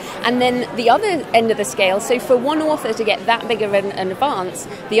rare. And then the other end of the scale, so for one author to get that big of an advance,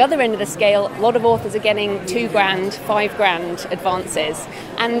 the other end of the scale, a lot of authors are getting $2,000, $5,000 advances.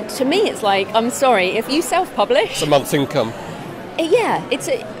 And to me, it's like, I'm sorry, if you self-publish... It's a month's income. Yeah, it's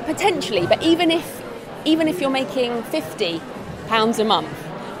potentially, but even if you're making £50 a month,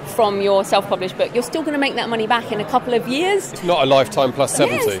 from your self-published book, you're still going to make that money back in a couple of years. It's not a lifetime plus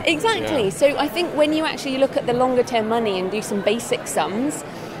 70. Yes, exactly. Yeah. So I think when you actually look at the longer term money and do some basic sums,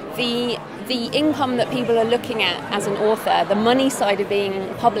 the income that people are looking at as an author, the money side of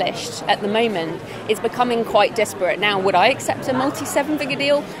being published at the moment is becoming quite disparate. Now, would I accept a multi-7-figure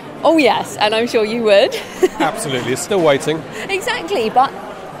deal? Oh yes, and I'm sure you would. Absolutely, it's still waiting. Exactly, but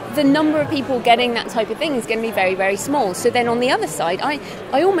the number of people getting that type of thing is going to be very, very small. So then on the other side, I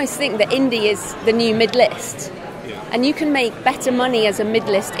almost think that indie is the new mid-list. Yeah. And you can make better money as a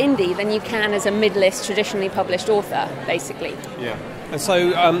mid-list indie than you can as a mid-list traditionally published author, basically. Yeah. And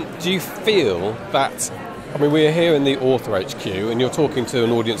so do you feel that, I mean, we're here in the Author HQ and you're talking to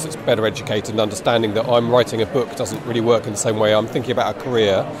an audience that's better educated and understanding that I'm writing a book doesn't really work in the same way. I'm thinking about a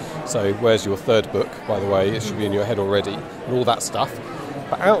career. So where's your third book, by the way? It should be in your head already, and all that stuff.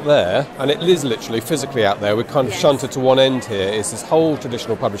 But out there, and it is literally physically out there, we're kind of shunted to one end here, is this whole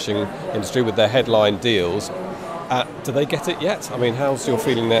traditional publishing industry with their headline deals. Do they get it yet? I mean, how's your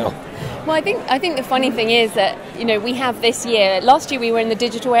feeling now? Well, I think the funny thing is that, we have this year. Last year we were in the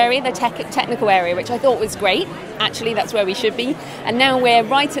digital area, the technical area, which I thought was great. Actually, that's where we should be. And now we're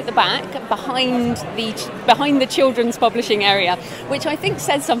right at the back, behind the children's publishing area, which I think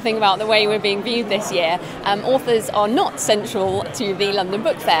says something about the way we're being viewed this year. Authors are not central to the London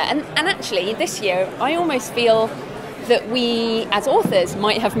Book Fair. And actually, this year, I almost feel that we, as authors,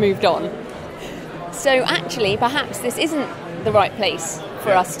 might have moved on. So actually, perhaps this isn't the right place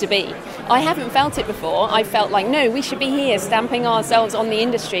for us to be. I haven't felt it before. I felt like, no, we should be here stamping ourselves on the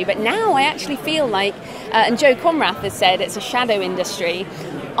industry. But now I actually feel like, and Joe Comrath has said it's a shadow industry,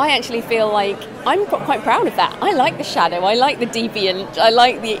 I actually feel like I'm quite proud of that. I like the shadow, I like the deviant, I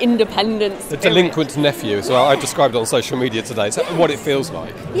like the independence. The delinquent nephew, so I described it on social media today. So what it feels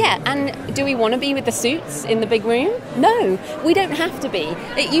like. Yeah, and do we want to be with the suits in the big room? No, we don't have to be.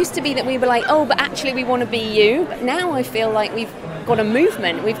 It used to be that we were like, oh, but actually we want to be you. But now I feel like we've got a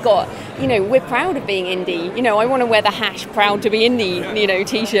movement. We've got, we're proud of being Indy. I want to wear the hash proud to be Indy,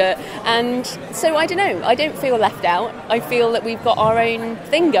 t-shirt. And so I don't know. I don't feel left out. I feel that we've got our own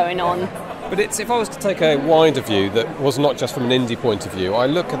thing going on. But if I was to take a wider view that was not just from an indie point of view, I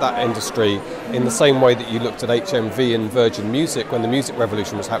look at that industry in the same way that you looked at HMV and Virgin Music when the music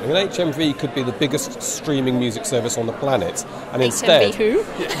revolution was happening. And HMV could be the biggest streaming music service on the planet. And instead, HMV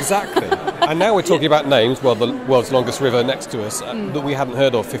who? Yeah, exactly. And now we're talking about names, well, the world's longest river next to us, that we hadn't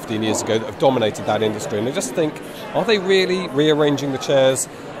heard of 15 years ago that have dominated that industry. And I just think, are they really rearranging the chairs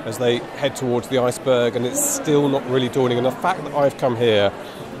as they head towards the iceberg? And it's still not really dawning. And the fact that I've come here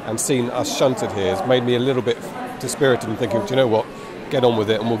and seen us shunted here has made me a little bit dispirited and thinking, do you know what, get on with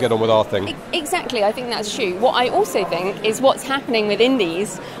it and we'll get on with our thing. Exactly, I think that's true. What I also think is what's happening with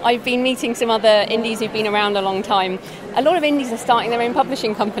indies. I've been meeting some other indies who've been around a long time. A lot of indies are starting their own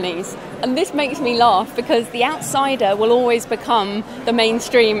publishing companies, and this makes me laugh because the outsider will always become the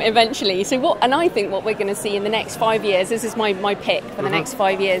mainstream eventually. And I think what we're going to see in the next 5 years, this is my pick for the next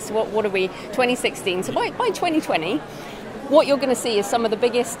 5 years, what are we, 2016, so by 2020, what you're going to see is some of the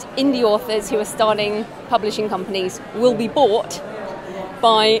biggest indie authors who are starting publishing companies will be bought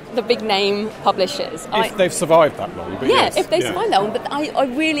by the big name publishers. If they've survived that long. But yeah, yes. If they survive that long. But I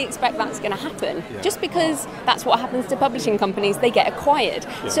really expect that's going to happen. Yeah. Just because that's what happens to publishing companies, they get acquired.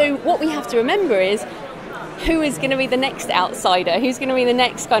 Yeah. So what we have to remember is who is going to be the next outsider? Who's going to be the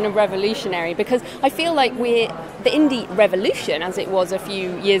next kind of revolutionary? Because I feel like the indie revolution, as it was a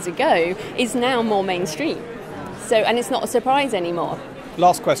few years ago, is now more mainstream. And it's not a surprise anymore.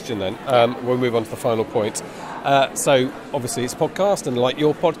 Last question then, we'll move on to the final point. So obviously it's a podcast, and like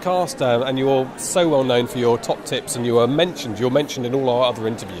your podcast, and you're so well known for your top tips, and you're mentioned in all our other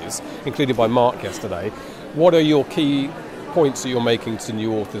interviews, included by Mark yesterday. What are your key points that you're making to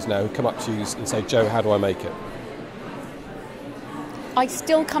new authors now who come up to you and say, Joe, how do I make it? I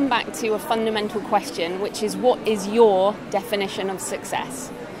still come back to a fundamental question, which is what is your definition of success?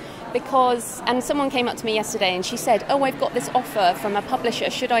 And someone came up to me yesterday and she said, oh, I've got this offer from a publisher,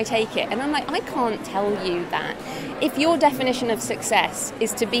 should I take it? And I'm like, I can't tell you that. If your definition of success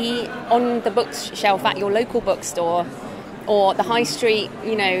is to be on the bookshelf at your local bookstore, or the high street,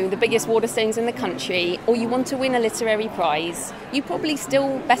 the biggest Waterstones in the country, or you want to win a literary prize, you're probably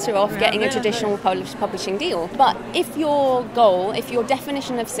still better off getting a traditional publishing deal. But if your goal, if your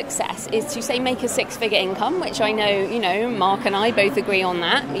definition of success is to, say, make a six-figure income, which I know, Mark and I both agree on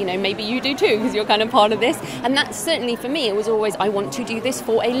that, maybe you do too, because you're kind of part of this, and that's certainly for me, it was always, I want to do this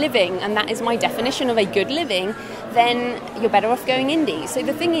for a living, and that is my definition of a good living, then you're better off going indie. So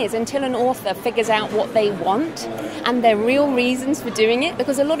the thing is, until an author figures out what they want, and their real reasons for doing it,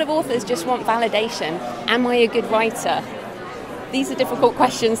 because a lot of authors just want validation. Am I a good writer? These are difficult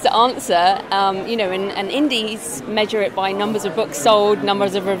questions to answer, and indies measure it by numbers of books sold,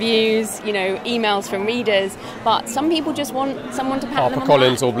 numbers of reviews, emails from readers, but some people just want someone to pat them on the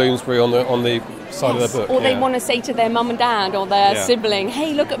HarperCollins back. or Bloomsbury on the side of their book. Or they want to say to their mum and dad or their sibling,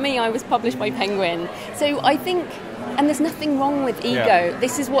 hey, look at me, I was published by Penguin. So I think, and there's nothing wrong with ego.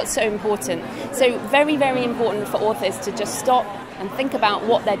 This is what's so important. So very, very important for authors to just stop and think about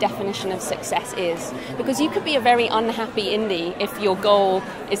what their definition of success is. Because you could be a very unhappy indie if your goal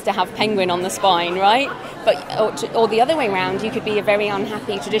is to have Penguin on the spine, right? Or the other way around, you could be a very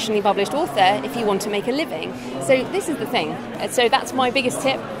unhappy traditionally published author if you want to make a living. So this is the thing. So that's my biggest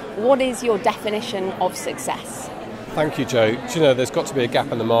tip. What is your definition of success? Thank you, Joe. Do you know, there's got to be a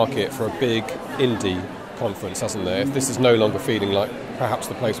gap in the market for a big indie conference, hasn't there? If this is no longer feeling like perhaps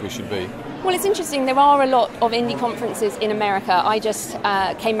the place we should be. Well, it's interesting. There are a lot of indie conferences in America. I just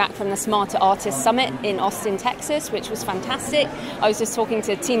came back from the Smarter Artists Summit in Austin, Texas, which was fantastic. I was just talking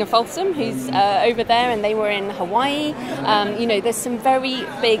to Tina Folsom, who's over there, and they were in Hawaii. There's some very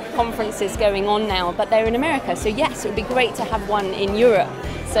big conferences going on now, but they're in America. So yes, it would be great to have one in Europe.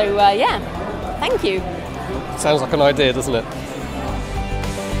 So thank you. Sounds like an idea, doesn't it?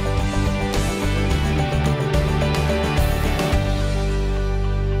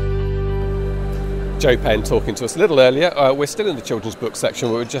 Joe Penn talking to us a little earlier. We're still in the children's book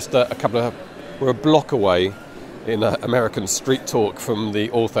section. We're just we're a block away in American Street Talk from the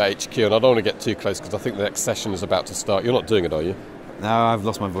author HQ, and I don't want to get too close because I think the next session is about to start. You're not doing it, are you? No, I've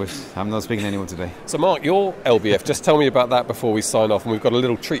lost my voice. I'm not speaking to anyone today. So Mark, your LBF, just tell me about that before we sign off, and we've got a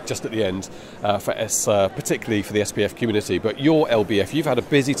little treat just at the end particularly for the SPF community. But your LBF, you've had a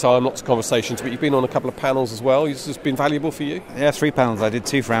busy time, lots of conversations, but you've been on a couple of panels as well. This has been valuable for you? Yeah, 3 panels. I did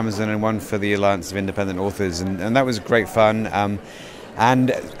 2 for Amazon and 1 for the Alliance of Independent Authors, and that was great fun. And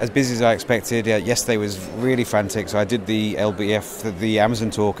as busy as I expected, yesterday was really frantic. So I did the LBF, the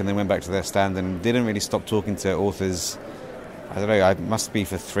Amazon talk, and then went back to their stand and didn't really stop talking to authors. I don't know, I must be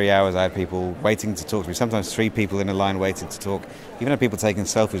for 3 hours. I had people waiting to talk to me, sometimes 3 people in a line waiting to talk. Even had people taking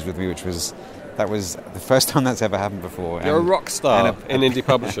selfies with me, that was the first time that's ever happened before. You're a rock star in indie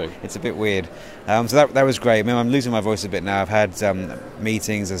publishing. It's a bit weird. So that was great. I mean, I'm losing my voice a bit now. I've had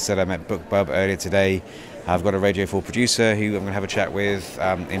meetings. As I said, I met BookBub earlier today. I've got a Radio 4 producer who I'm going to have a chat with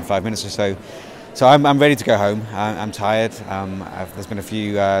in 5 minutes or so. So I'm ready to go home. I'm tired. There's been a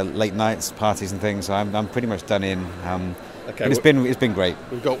few late nights, parties and things, so I'm pretty much done in. Okay, it's been great.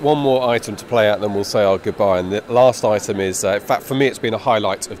 We've got one more item to play out, and then we'll say our goodbye. And the last item is, in fact, for me, it's been a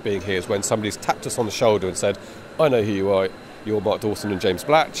highlight of being here, is when somebody's tapped us on the shoulder and said, "I know who you are. You're Mark Dawson and James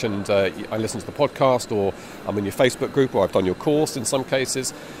Blatch, and I listen to the podcast, or I'm in your Facebook group, or I've done your course in some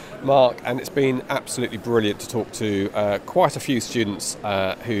cases, Mark." And it's been absolutely brilliant to talk to quite a few students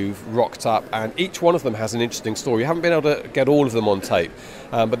who've rocked up, and each one of them has an interesting story. We haven't been able to get all of them on tape,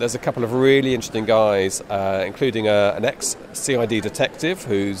 but there's a couple of really interesting guys, including an ex-CID detective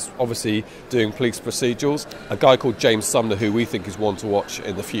who's obviously doing police procedurals, a guy called James Sumner, who we think is one to watch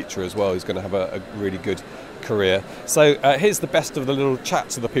in the future as well, who's going to have a really good career. So here's the best of the little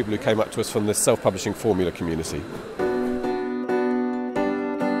chats of the people who came up to us from the self-publishing formula community.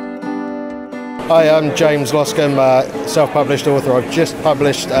 Hi, I'm James Loscombe, self-published author. I've just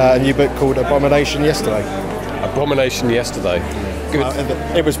published a new book called Abomination yesterday. Abomination yesterday. Good.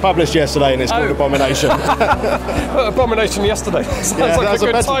 It was published yesterday and it's called Abomination. Abomination yesterday. Sounds like that's a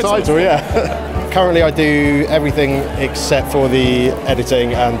good better title, yeah. Currently I do everything except for the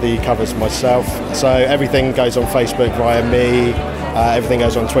editing and the covers myself. So everything goes on Facebook via me, everything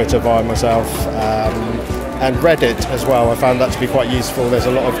goes on Twitter via myself. And Reddit as well. I found that to be quite useful. There's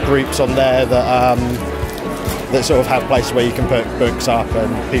a lot of groups on there that sort of have places where you can put books up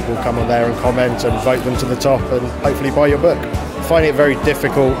and people come on there and comment and vote them to the top and hopefully buy your book. I find it very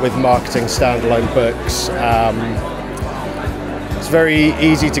difficult with marketing standalone books. It's very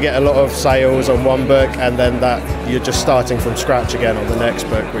easy to get a lot of sales on one book and then that you're just starting from scratch again on the next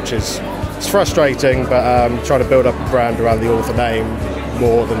book, which is it's frustrating, but trying to build up a brand around the author name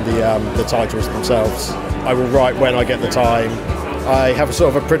more than the titles themselves. I will write when I get the time. I have a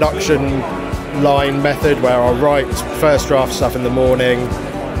sort of a production line method where I'll write first draft stuff in the morning,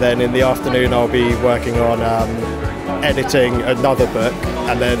 then in the afternoon I'll be working on editing another book,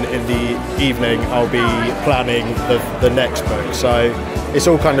 and then in the evening I'll be planning the next book. So it's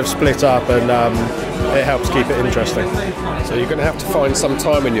all kind of split up and it helps keep it interesting. So you're going to have to find some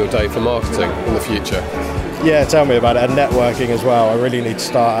time in your day for marketing in the future. Yeah, tell me about it, and networking as well. I really need to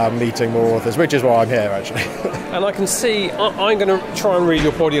start meeting more authors, which is why I'm here actually. And I can see, I'm going to try and read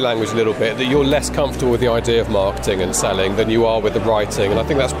your body language a little bit, that you're less comfortable with the idea of marketing and selling than you are with the writing, and I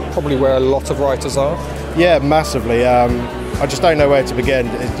think that's probably where a lot of writers are. Yeah, massively. I just don't know where to begin.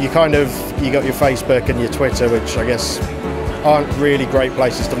 You got your Facebook and your Twitter, which I guess aren't really great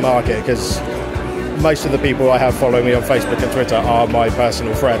places to market, because most of the people I have following me on Facebook and Twitter are my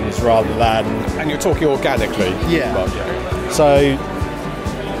personal friends rather than... And you're talking organically? Yeah. Well,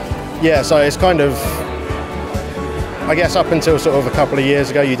 yeah. So it's kind of... I guess up until sort of a couple of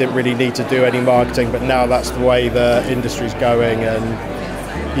years ago you didn't really need to do any marketing, but now that's the way the industry's going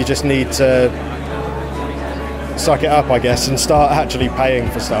and you just need to suck it up, I guess, and start actually paying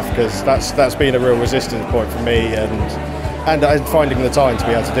for stuff, because that's been a real resistance point for me, and finding the time to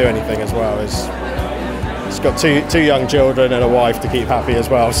be able to do anything as well is... It's got two young children and a wife to keep happy as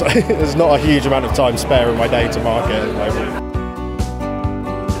well, so there's not a huge amount of time spare in my day to market at the moment.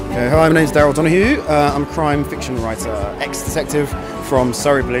 Okay, hi, my name's Daryl Donahue. I'm a crime fiction writer, ex-detective from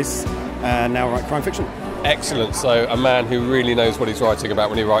Surrey Police, and now write crime fiction. Excellent. So a man who really knows what he's writing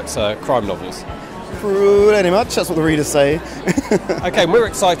about when he writes crime novels. Pretty much, that's what the readers say. Okay, and we're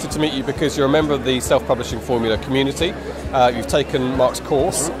excited to meet you because you're a member of the Self-Publishing Formula community. You've taken Mark's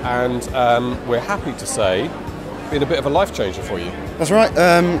course, and we're happy to say it's been a bit of a life changer for you. That's right.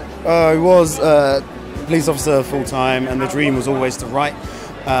 I was a police officer full-time, and the dream was always to write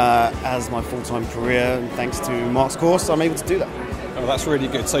as my full-time career. And thanks to Mark's course, I'm able to do that. Oh, that's really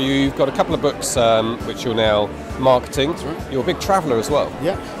good. So you've got a couple of books which you're now marketing. Right. You're a big traveller as well.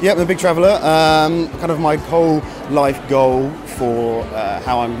 Yeah, I'm a big traveller. Kind of my whole life goal for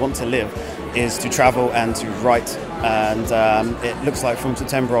how I want to live is to travel and to write. And it looks like from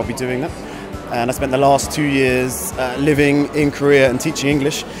September I'll be doing that. And I spent the last 2 years living in Korea and teaching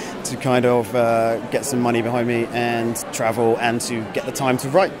English to kind of get some money behind me and travel and to get the time to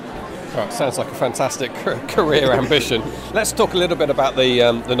write. Oh, it sounds like a fantastic career ambition. Let's talk a little bit about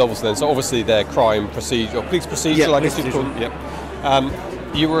the novels then. So obviously they're crime procedure, or police procedural, I guess you'd call them. Yep.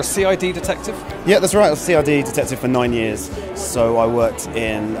 You were a CID detective? Yeah, that's right. I was a CID detective for 9 years. So I worked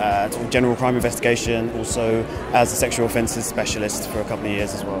in general crime investigation, also as a sexual offences specialist for a couple of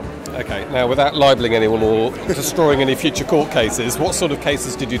years as well. Okay. Now, without libelling anyone or destroying any future court cases, what sort of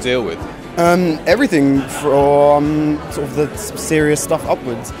cases did you deal with? Everything from sort of the serious stuff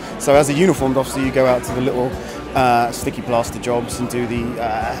upwards. So as a uniformed officer, you go out to the little sticky plaster jobs and do the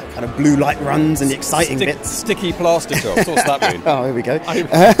kind of blue light runs and the exciting bits. Sticky plaster jobs, what's that mean? Oh, here we go.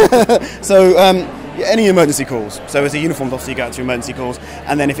 So any emergency calls. So as a uniformed officer, you go out to emergency calls,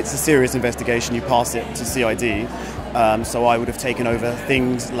 and then if it's a serious investigation, you pass it to CID. So I would have taken over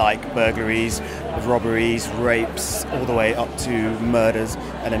things like burglaries, robberies, rapes, all the way up to murders,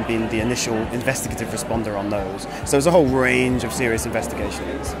 and then been the initial investigative responder on those. So there's a whole range of serious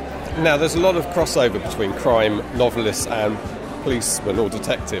investigations. Now, there's a lot of crossover between crime novelists and policemen or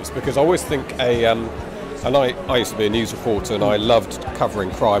detectives, because I always think and I used to be a news reporter, and I loved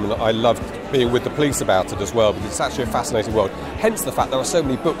covering crime, and I loved being with the police about it as well, because it's actually a fascinating world. Hence the fact there are so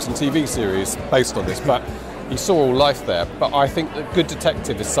many books and TV series based on this, but you saw all life there. But I think a good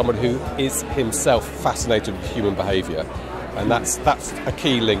detective is someone who is himself fascinated with human behaviour. And that's a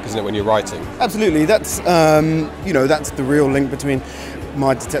key link, isn't it, when you're writing? Absolutely. That's that's the real link between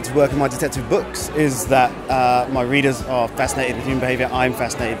my detective work and my detective books, is that my readers are fascinated with human behaviour, I'm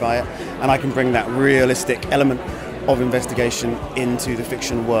fascinated by it, and I can bring that realistic element of investigation into the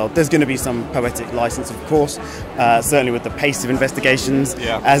fiction world. There's going to be some poetic license, of course, certainly with the pace of investigations,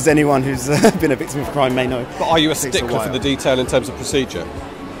 as anyone who's been a victim of crime may know. But are you a stickler for the detail in terms of procedure?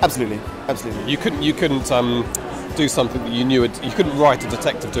 Absolutely. You couldn't do something that you knew, you couldn't write a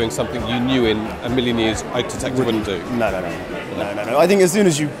detective doing something you knew in a million years a detective wouldn't do? No. I think as soon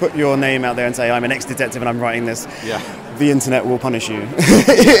as you put your name out there and say, I'm an ex-detective and I'm writing this, the internet will punish you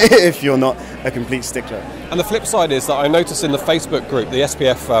if you're not a complete stickler. And the flip side is that I noticed in the Facebook group, the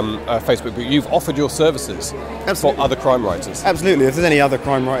SPF Facebook group, you've offered your services for other crime writers. Absolutely. If there's any other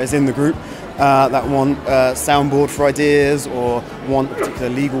crime writers in the group that want soundboard for ideas or want a particular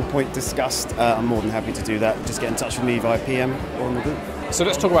legal point discussed, I'm more than happy to do that. Just get in touch with me via PM or on the group. So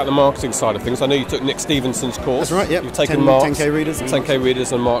let's talk about the marketing side of things. I know you took Nick Stevenson's course. That's right, yep. You've taken Mark's 10K readers. 10K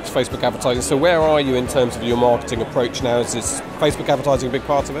readers and Mark's Facebook advertising. So where are you in terms of your marketing approach now? Is this Facebook advertising a big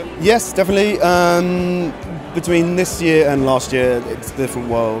part of it? Yes, definitely. Between this year and last year, it's a different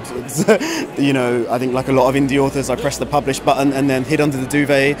world. It's, I think like a lot of indie authors, I press the publish button and then hid under the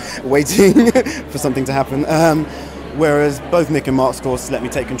duvet waiting for something to happen. Whereas both Nick and Mark's course let me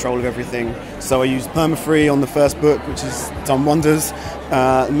take control of everything. So I used perma-free on the first book, which has done wonders.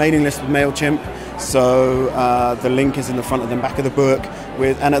 Mailing list with MailChimp. So the link is in the front and the back of the book.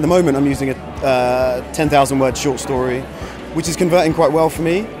 And at the moment I'm using a 10,000 word short story, which is converting quite well for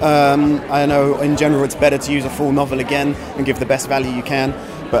me. I know in general it's better to use a full novel again and give the best value you can.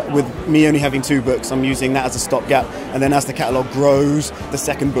 But with me only having 2 books, I'm using that as a stopgap. And then as the catalogue grows, the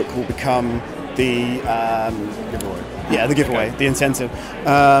second book will become the giveaway. Yeah, the giveaway, the incentive.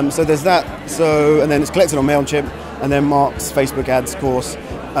 So there's that. And then it's collected on MailChimp, and then Mark's Facebook ads course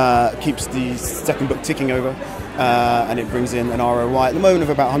keeps the second book ticking over, and it brings in an ROI at the moment of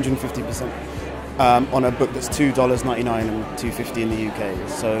about 150% on a book that's $2.99 and $2.50 in the UK.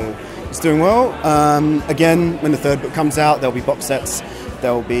 So it's doing well. Again, when the third book comes out, there'll be box sets.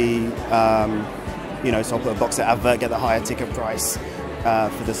 There'll be, so I'll put a box set advert, get the higher ticket price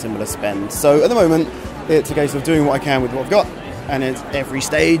for the similar spend. So at the moment, it's a case of doing what I can with what I've got, and it's every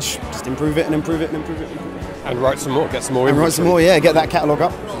stage, just improve it and improve it and improve it. And write some more, get some more. And write some more, get that catalogue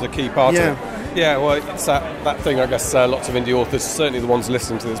up. Which is a key part of it. Yeah, well, it's that thing, I guess, lots of indie authors, certainly the ones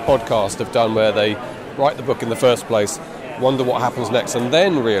listening to this podcast, have done, where they write the book in the first place, wonder what happens next, and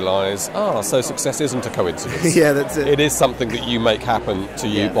then realise, so success isn't a coincidence. Yeah, that's it. It is something that you make happen to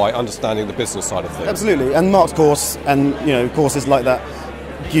you by understanding the business side of things. Absolutely, and Mark's course and courses like that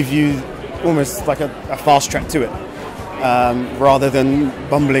give you almost like a fast track to it. Rather than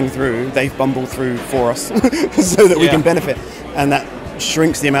bumbling through, they've bumbled through for us so that we can benefit, and that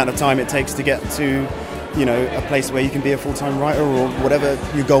shrinks the amount of time it takes to get to a place where you can be a full-time writer or whatever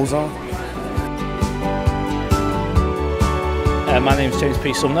your goals are. My name is James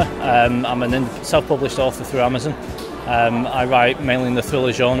P. Sumner. I'm an self-published author through Amazon. I write mainly in the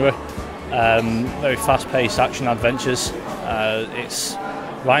thriller genre, very fast-paced action adventures.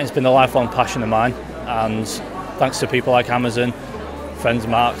 Writing's been a lifelong passion of mine, and thanks to people like Amazon, friends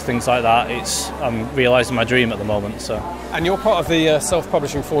Mark, things like that, I'm realising my dream at the moment. So. And you're part of the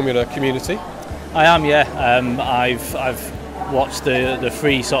self-publishing formula community? I am, yeah. I've watched the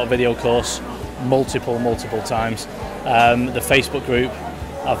free sort of video course multiple times. The Facebook group,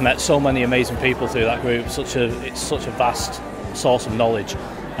 I've met so many amazing people through that group. It's such a vast source of knowledge.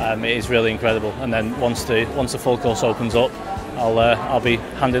 It is really incredible. And then once the full course opens up, I'll be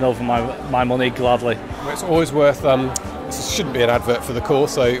handing over my money gladly. Well, it's always worth. This shouldn't be an advert for the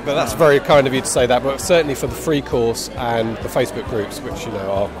course, but that's very kind of you to say that. But certainly for the free course and the Facebook groups, which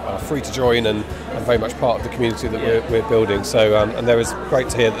are free to join and very much part of the community that we're building. So and there is great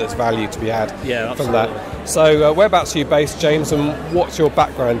to hear that there's value to be had from that. So whereabouts are you based, James, and what's your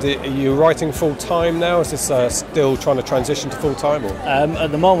background? Are you writing full time now? Is this still trying to transition to full time?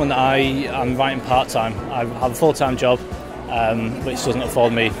 At the moment, I'm writing part time. I have a full time job, which doesn't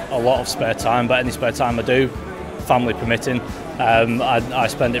afford me a lot of spare time, but any spare time I do, family permitting, I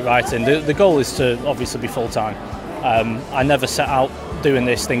spend it writing. The goal is to obviously be full time. I never set out doing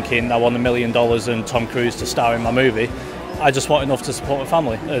this thinking I want $1 million and Tom Cruise to star in my movie. I just want enough to support my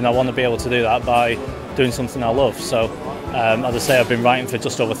family, and I want to be able to do that by doing something I love. So as I say, I've been writing for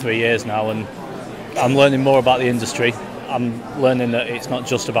just over 3 years now, and I'm learning more about the industry. I'm learning that it's not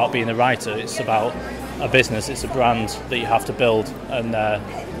just about being a writer, it's about a business, it's a brand that you have to build, and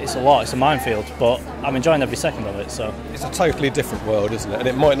it's a minefield, but I'm enjoying every second of it. So it's a totally different world, isn't it? And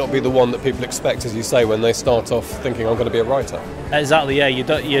it might not be the one that people expect, as you say, when they start off thinking I'm going to be a writer. Exactly,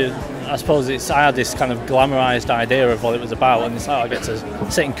 yeah. I suppose I had this kind of glamorised idea of what it was about, and it's like I get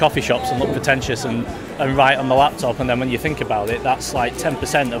to sit in coffee shops and look pretentious and write on my laptop, and then when you think about it, that's like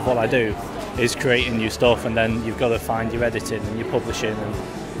 10% of what I do is creating new stuff, and then you've got to find your editing and your publishing and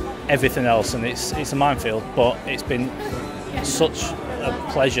everything else, and it's a minefield. But it's been such a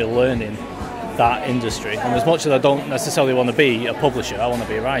pleasure learning that industry, and as much as I don't necessarily want to be a publisher, I want to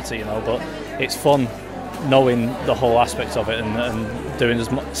be a writer, but it's fun knowing the whole aspects of it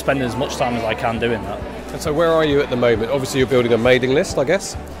and spending as much time as I can doing that. And so where are you at the moment? Obviously you're building a mailing list, I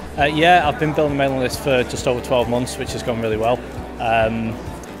guess? Yeah, I've been building a mailing list for just over 12 months, which has gone really well.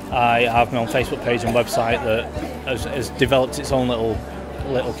 I have my own Facebook page and website that has developed its own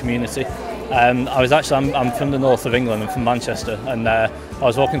little community. I'm from the north of England. I'm from Manchester, and I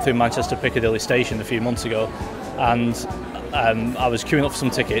was walking through Manchester Piccadilly station a few months ago, and I was queuing up for some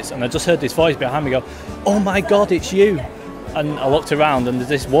tickets, and I just heard this voice behind me go, "Oh my God, it's you!" And I looked around, and there's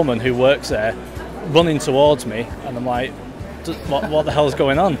this woman who works there running towards me, and I'm like, "What the hell's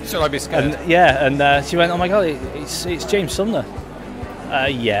going on?" Should I be scared? And she went, "Oh my God, it's James Sumner."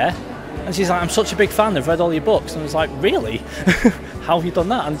 Yeah. And she's like, "I'm such a big fan. I've read all your books." And I was like, "Really? How have you done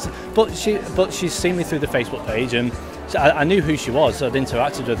that?" But she's seen me through the Facebook page, and I knew who she was. So I'd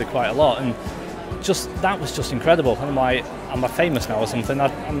interacted with her quite a lot, and that was just incredible. And I'm like, am I famous now or something?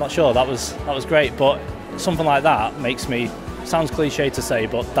 I'm not sure. That was great. But something like that makes me, sounds cliche to say,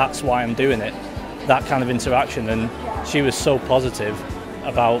 but that's why I'm doing it. That kind of interaction. And she was so positive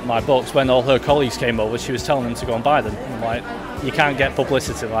about my books. When all her colleagues came over, she was telling them to go and buy them. I'm like, you can't get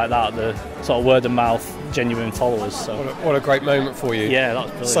publicity like that, the sort of word of mouth, genuine followers. So what a great moment for you. Yeah, that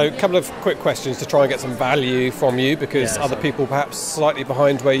was brilliant. So a couple of quick questions to try and get some value from you, because other people perhaps slightly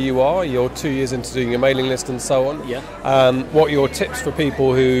behind where you are. You're 2 years into doing your mailing list and so on. Yeah. What are your tips for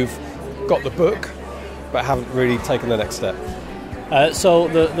people who've got the book but haven't really taken the next step? So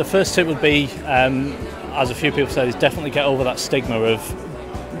the first tip would be, as a few people said, is definitely get over that stigma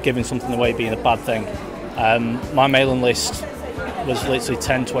of giving something away being a bad thing. My mailing list was literally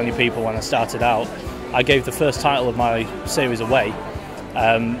 10-20 people when I started out. I gave the first title of my series away,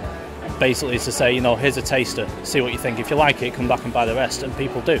 basically to say, here's a taster, see what you think. If you like it, come back and buy the rest, and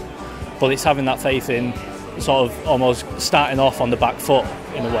people do. But it's having that faith in sort of almost starting off on the back foot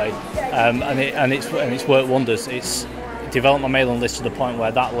in a way, and it's worked wonders. It's developed my mailing list to the point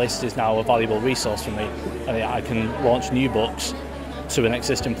where that list is now a valuable resource for me, and I can launch new books to an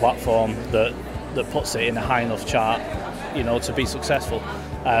existing platform that puts it in a high enough chart, to be successful.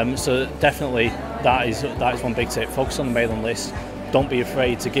 So definitely that is one big tip. Focus on the mailing list. Don't be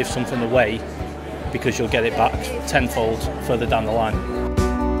afraid to give something away, because you'll get it back tenfold further down the line.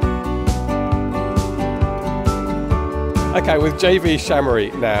 Okay, with JV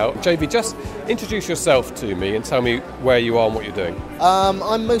Shamery now. JV, just introduce yourself to me and tell me where you are and what you're doing.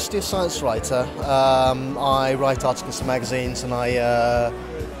 I'm mostly a science writer. I write articles for magazines, and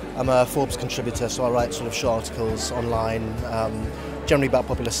I'm a Forbes contributor, so I write sort of short articles online, generally about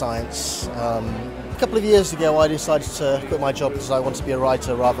popular science. A couple of years ago I decided to quit my job because I wanted to be a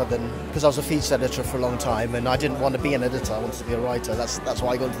writer because I was a features editor for a long time, and I didn't want to be an editor, I wanted to be a writer. That's why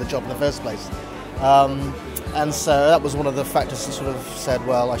I got into the job in the first place. And so that was one of the factors that sort of said,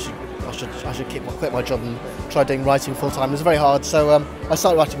 well, I should quit my job and try doing writing full time. It was very hard, so I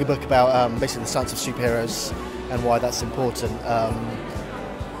started writing a book about basically the science of superheroes and why that's important.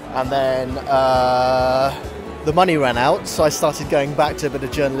 And then the money ran out, so I started going back to a bit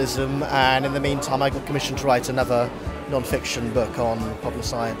of journalism, and in the meantime I got commissioned to write another non-fiction book on popular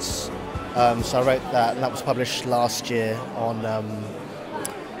science. So I wrote that, and that was published last year on,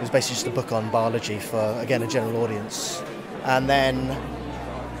 it was basically just a book on biology for, again, a general audience. And then,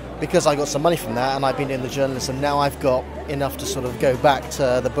 because I got some money from that and I've been doing the journalism, now I've got enough to sort of go back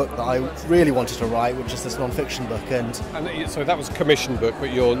to the book that I really wanted to write, which is this non-fiction book. And so that was a commissioned book,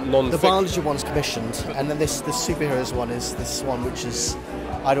 but your non-fiction... The biology one's commissioned, and then this superheroes one is this one which is...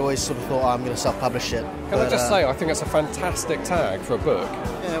 I'd always sort of thought, I'm going to self-publish it. Can I just say, I think that's a fantastic tag for a book.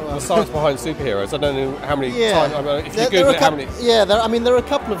 Yeah, well, the science behind superheroes. I don't know how many times... I mean, if you Google it, how many... Yeah, there are a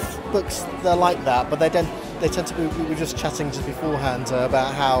couple of books that are like that, but they tend to be... We were just chatting just beforehand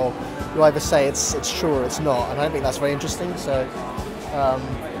about how you either say it's true or it's not, and I don't think that's very interesting. So I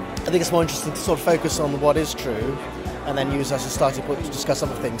think it's more interesting to sort of focus on what is true, and then use as a starting point to discuss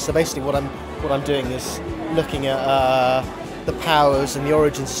other things. So basically, what I'm doing is looking at the powers and the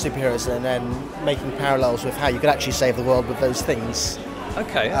origins of superheroes, and then making parallels with how you could actually save the world with those things.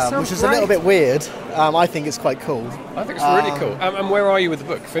 Okay, that sounds which is great. A little bit weird. I think it's quite cool. I think it's really cool. And where are you with the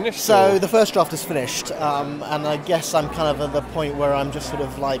book? Finished? So the first draft is finished, and I guess I'm kind of at the point where I'm just sort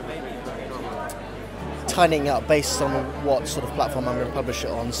of like tidying up based on what sort of platform I'm going to publish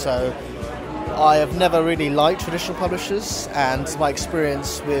it on. So I have never really liked traditional publishers, and my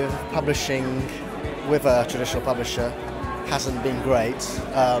experience with publishing with a traditional publisher hasn't been great,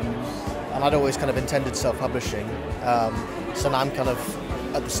 and I'd always kind of intended self-publishing, so now I'm kind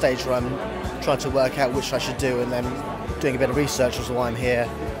of at the stage where I'm trying to work out which I should do, and then doing a bit of research as to why I'm here,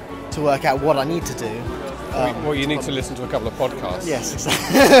 to work out what I need to do. Well, you need to listen to a couple of podcasts. Yes,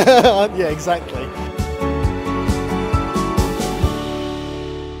 exactly. Yeah, exactly.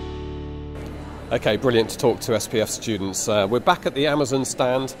 Okay, brilliant to talk to SPF students. We're back at the Amazon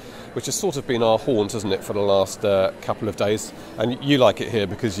stand, which has sort of been our haunt, hasn't it, for the last couple of days. And you like it here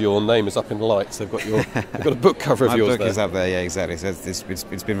because your name is up in lights. They've got they've got a book cover of yours there. My book is up there, yeah, exactly. So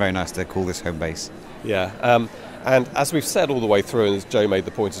it's been very nice to call this home base. Yeah, and as we've said all the way through, and as Joe made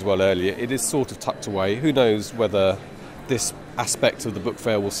the point as well earlier, it is sort of tucked away. Who knows whether this aspect of the book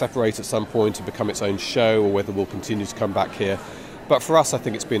fair will separate at some point and become its own show, or whether we'll continue to come back here. But for us, I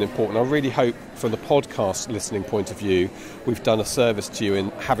think it's been important. I really hope, from the podcast listening point of view, we've done a service to you in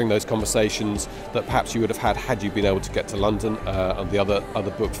having those conversations that perhaps you would have had you been able to get to London and the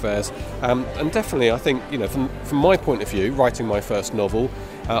other book fairs. And definitely, I think, from my point of view, writing my first novel,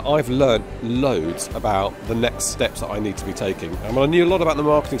 I've learned loads about the next steps that I need to be taking. I knew a lot about the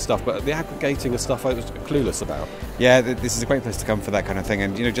marketing stuff, but the aggregating of stuff I was clueless about. Yeah, this is a great place to come for that kind of thing.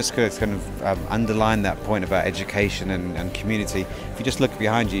 And just to kind of underline that point about education and community, if you just look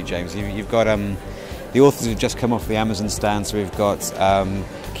behind you, James, you've got the authors who've just come off the Amazon stand. So we've got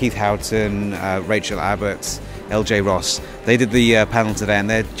Keith Houghton, Rachel Abbott, LJ Ross. They did the panel today, and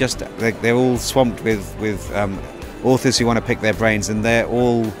they're all swamped with authors who want to pick their brains, and they're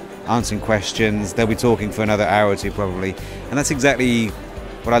all answering questions. They'll be talking for another hour or two probably, and that's exactly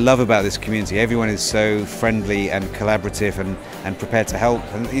what I love about this community. Everyone is so friendly and collaborative and prepared to help,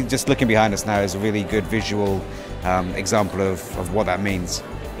 and just looking behind us now is a really good visual example of what that means.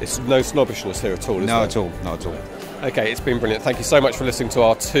 It's no snobbishness here at all, is there? Not at all. Okay, it's been brilliant. Thank you so much for listening to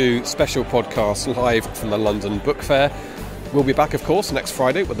our 2 special podcasts live from the London Book Fair. We'll be back, of course, next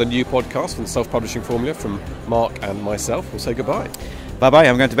Friday with a new podcast from the Self-Publishing Formula from Mark and myself. We'll say goodbye. Bye-bye,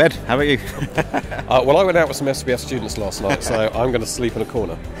 I'm going to bed. How about you? Well, I went out with some SPF students last night, so I'm going to sleep in a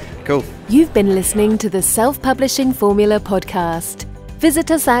corner. Cool. You've been listening to the Self-Publishing Formula podcast.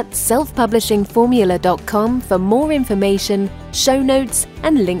 Visit us at selfpublishingformula.com for more information, show notes,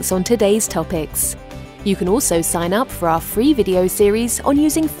 and links on today's topics. You can also sign up for our free video series on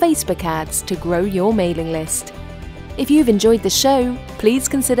using Facebook ads to grow your mailing list. If you've enjoyed the show, please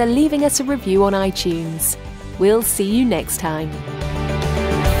consider leaving us a review on iTunes. We'll see you next time.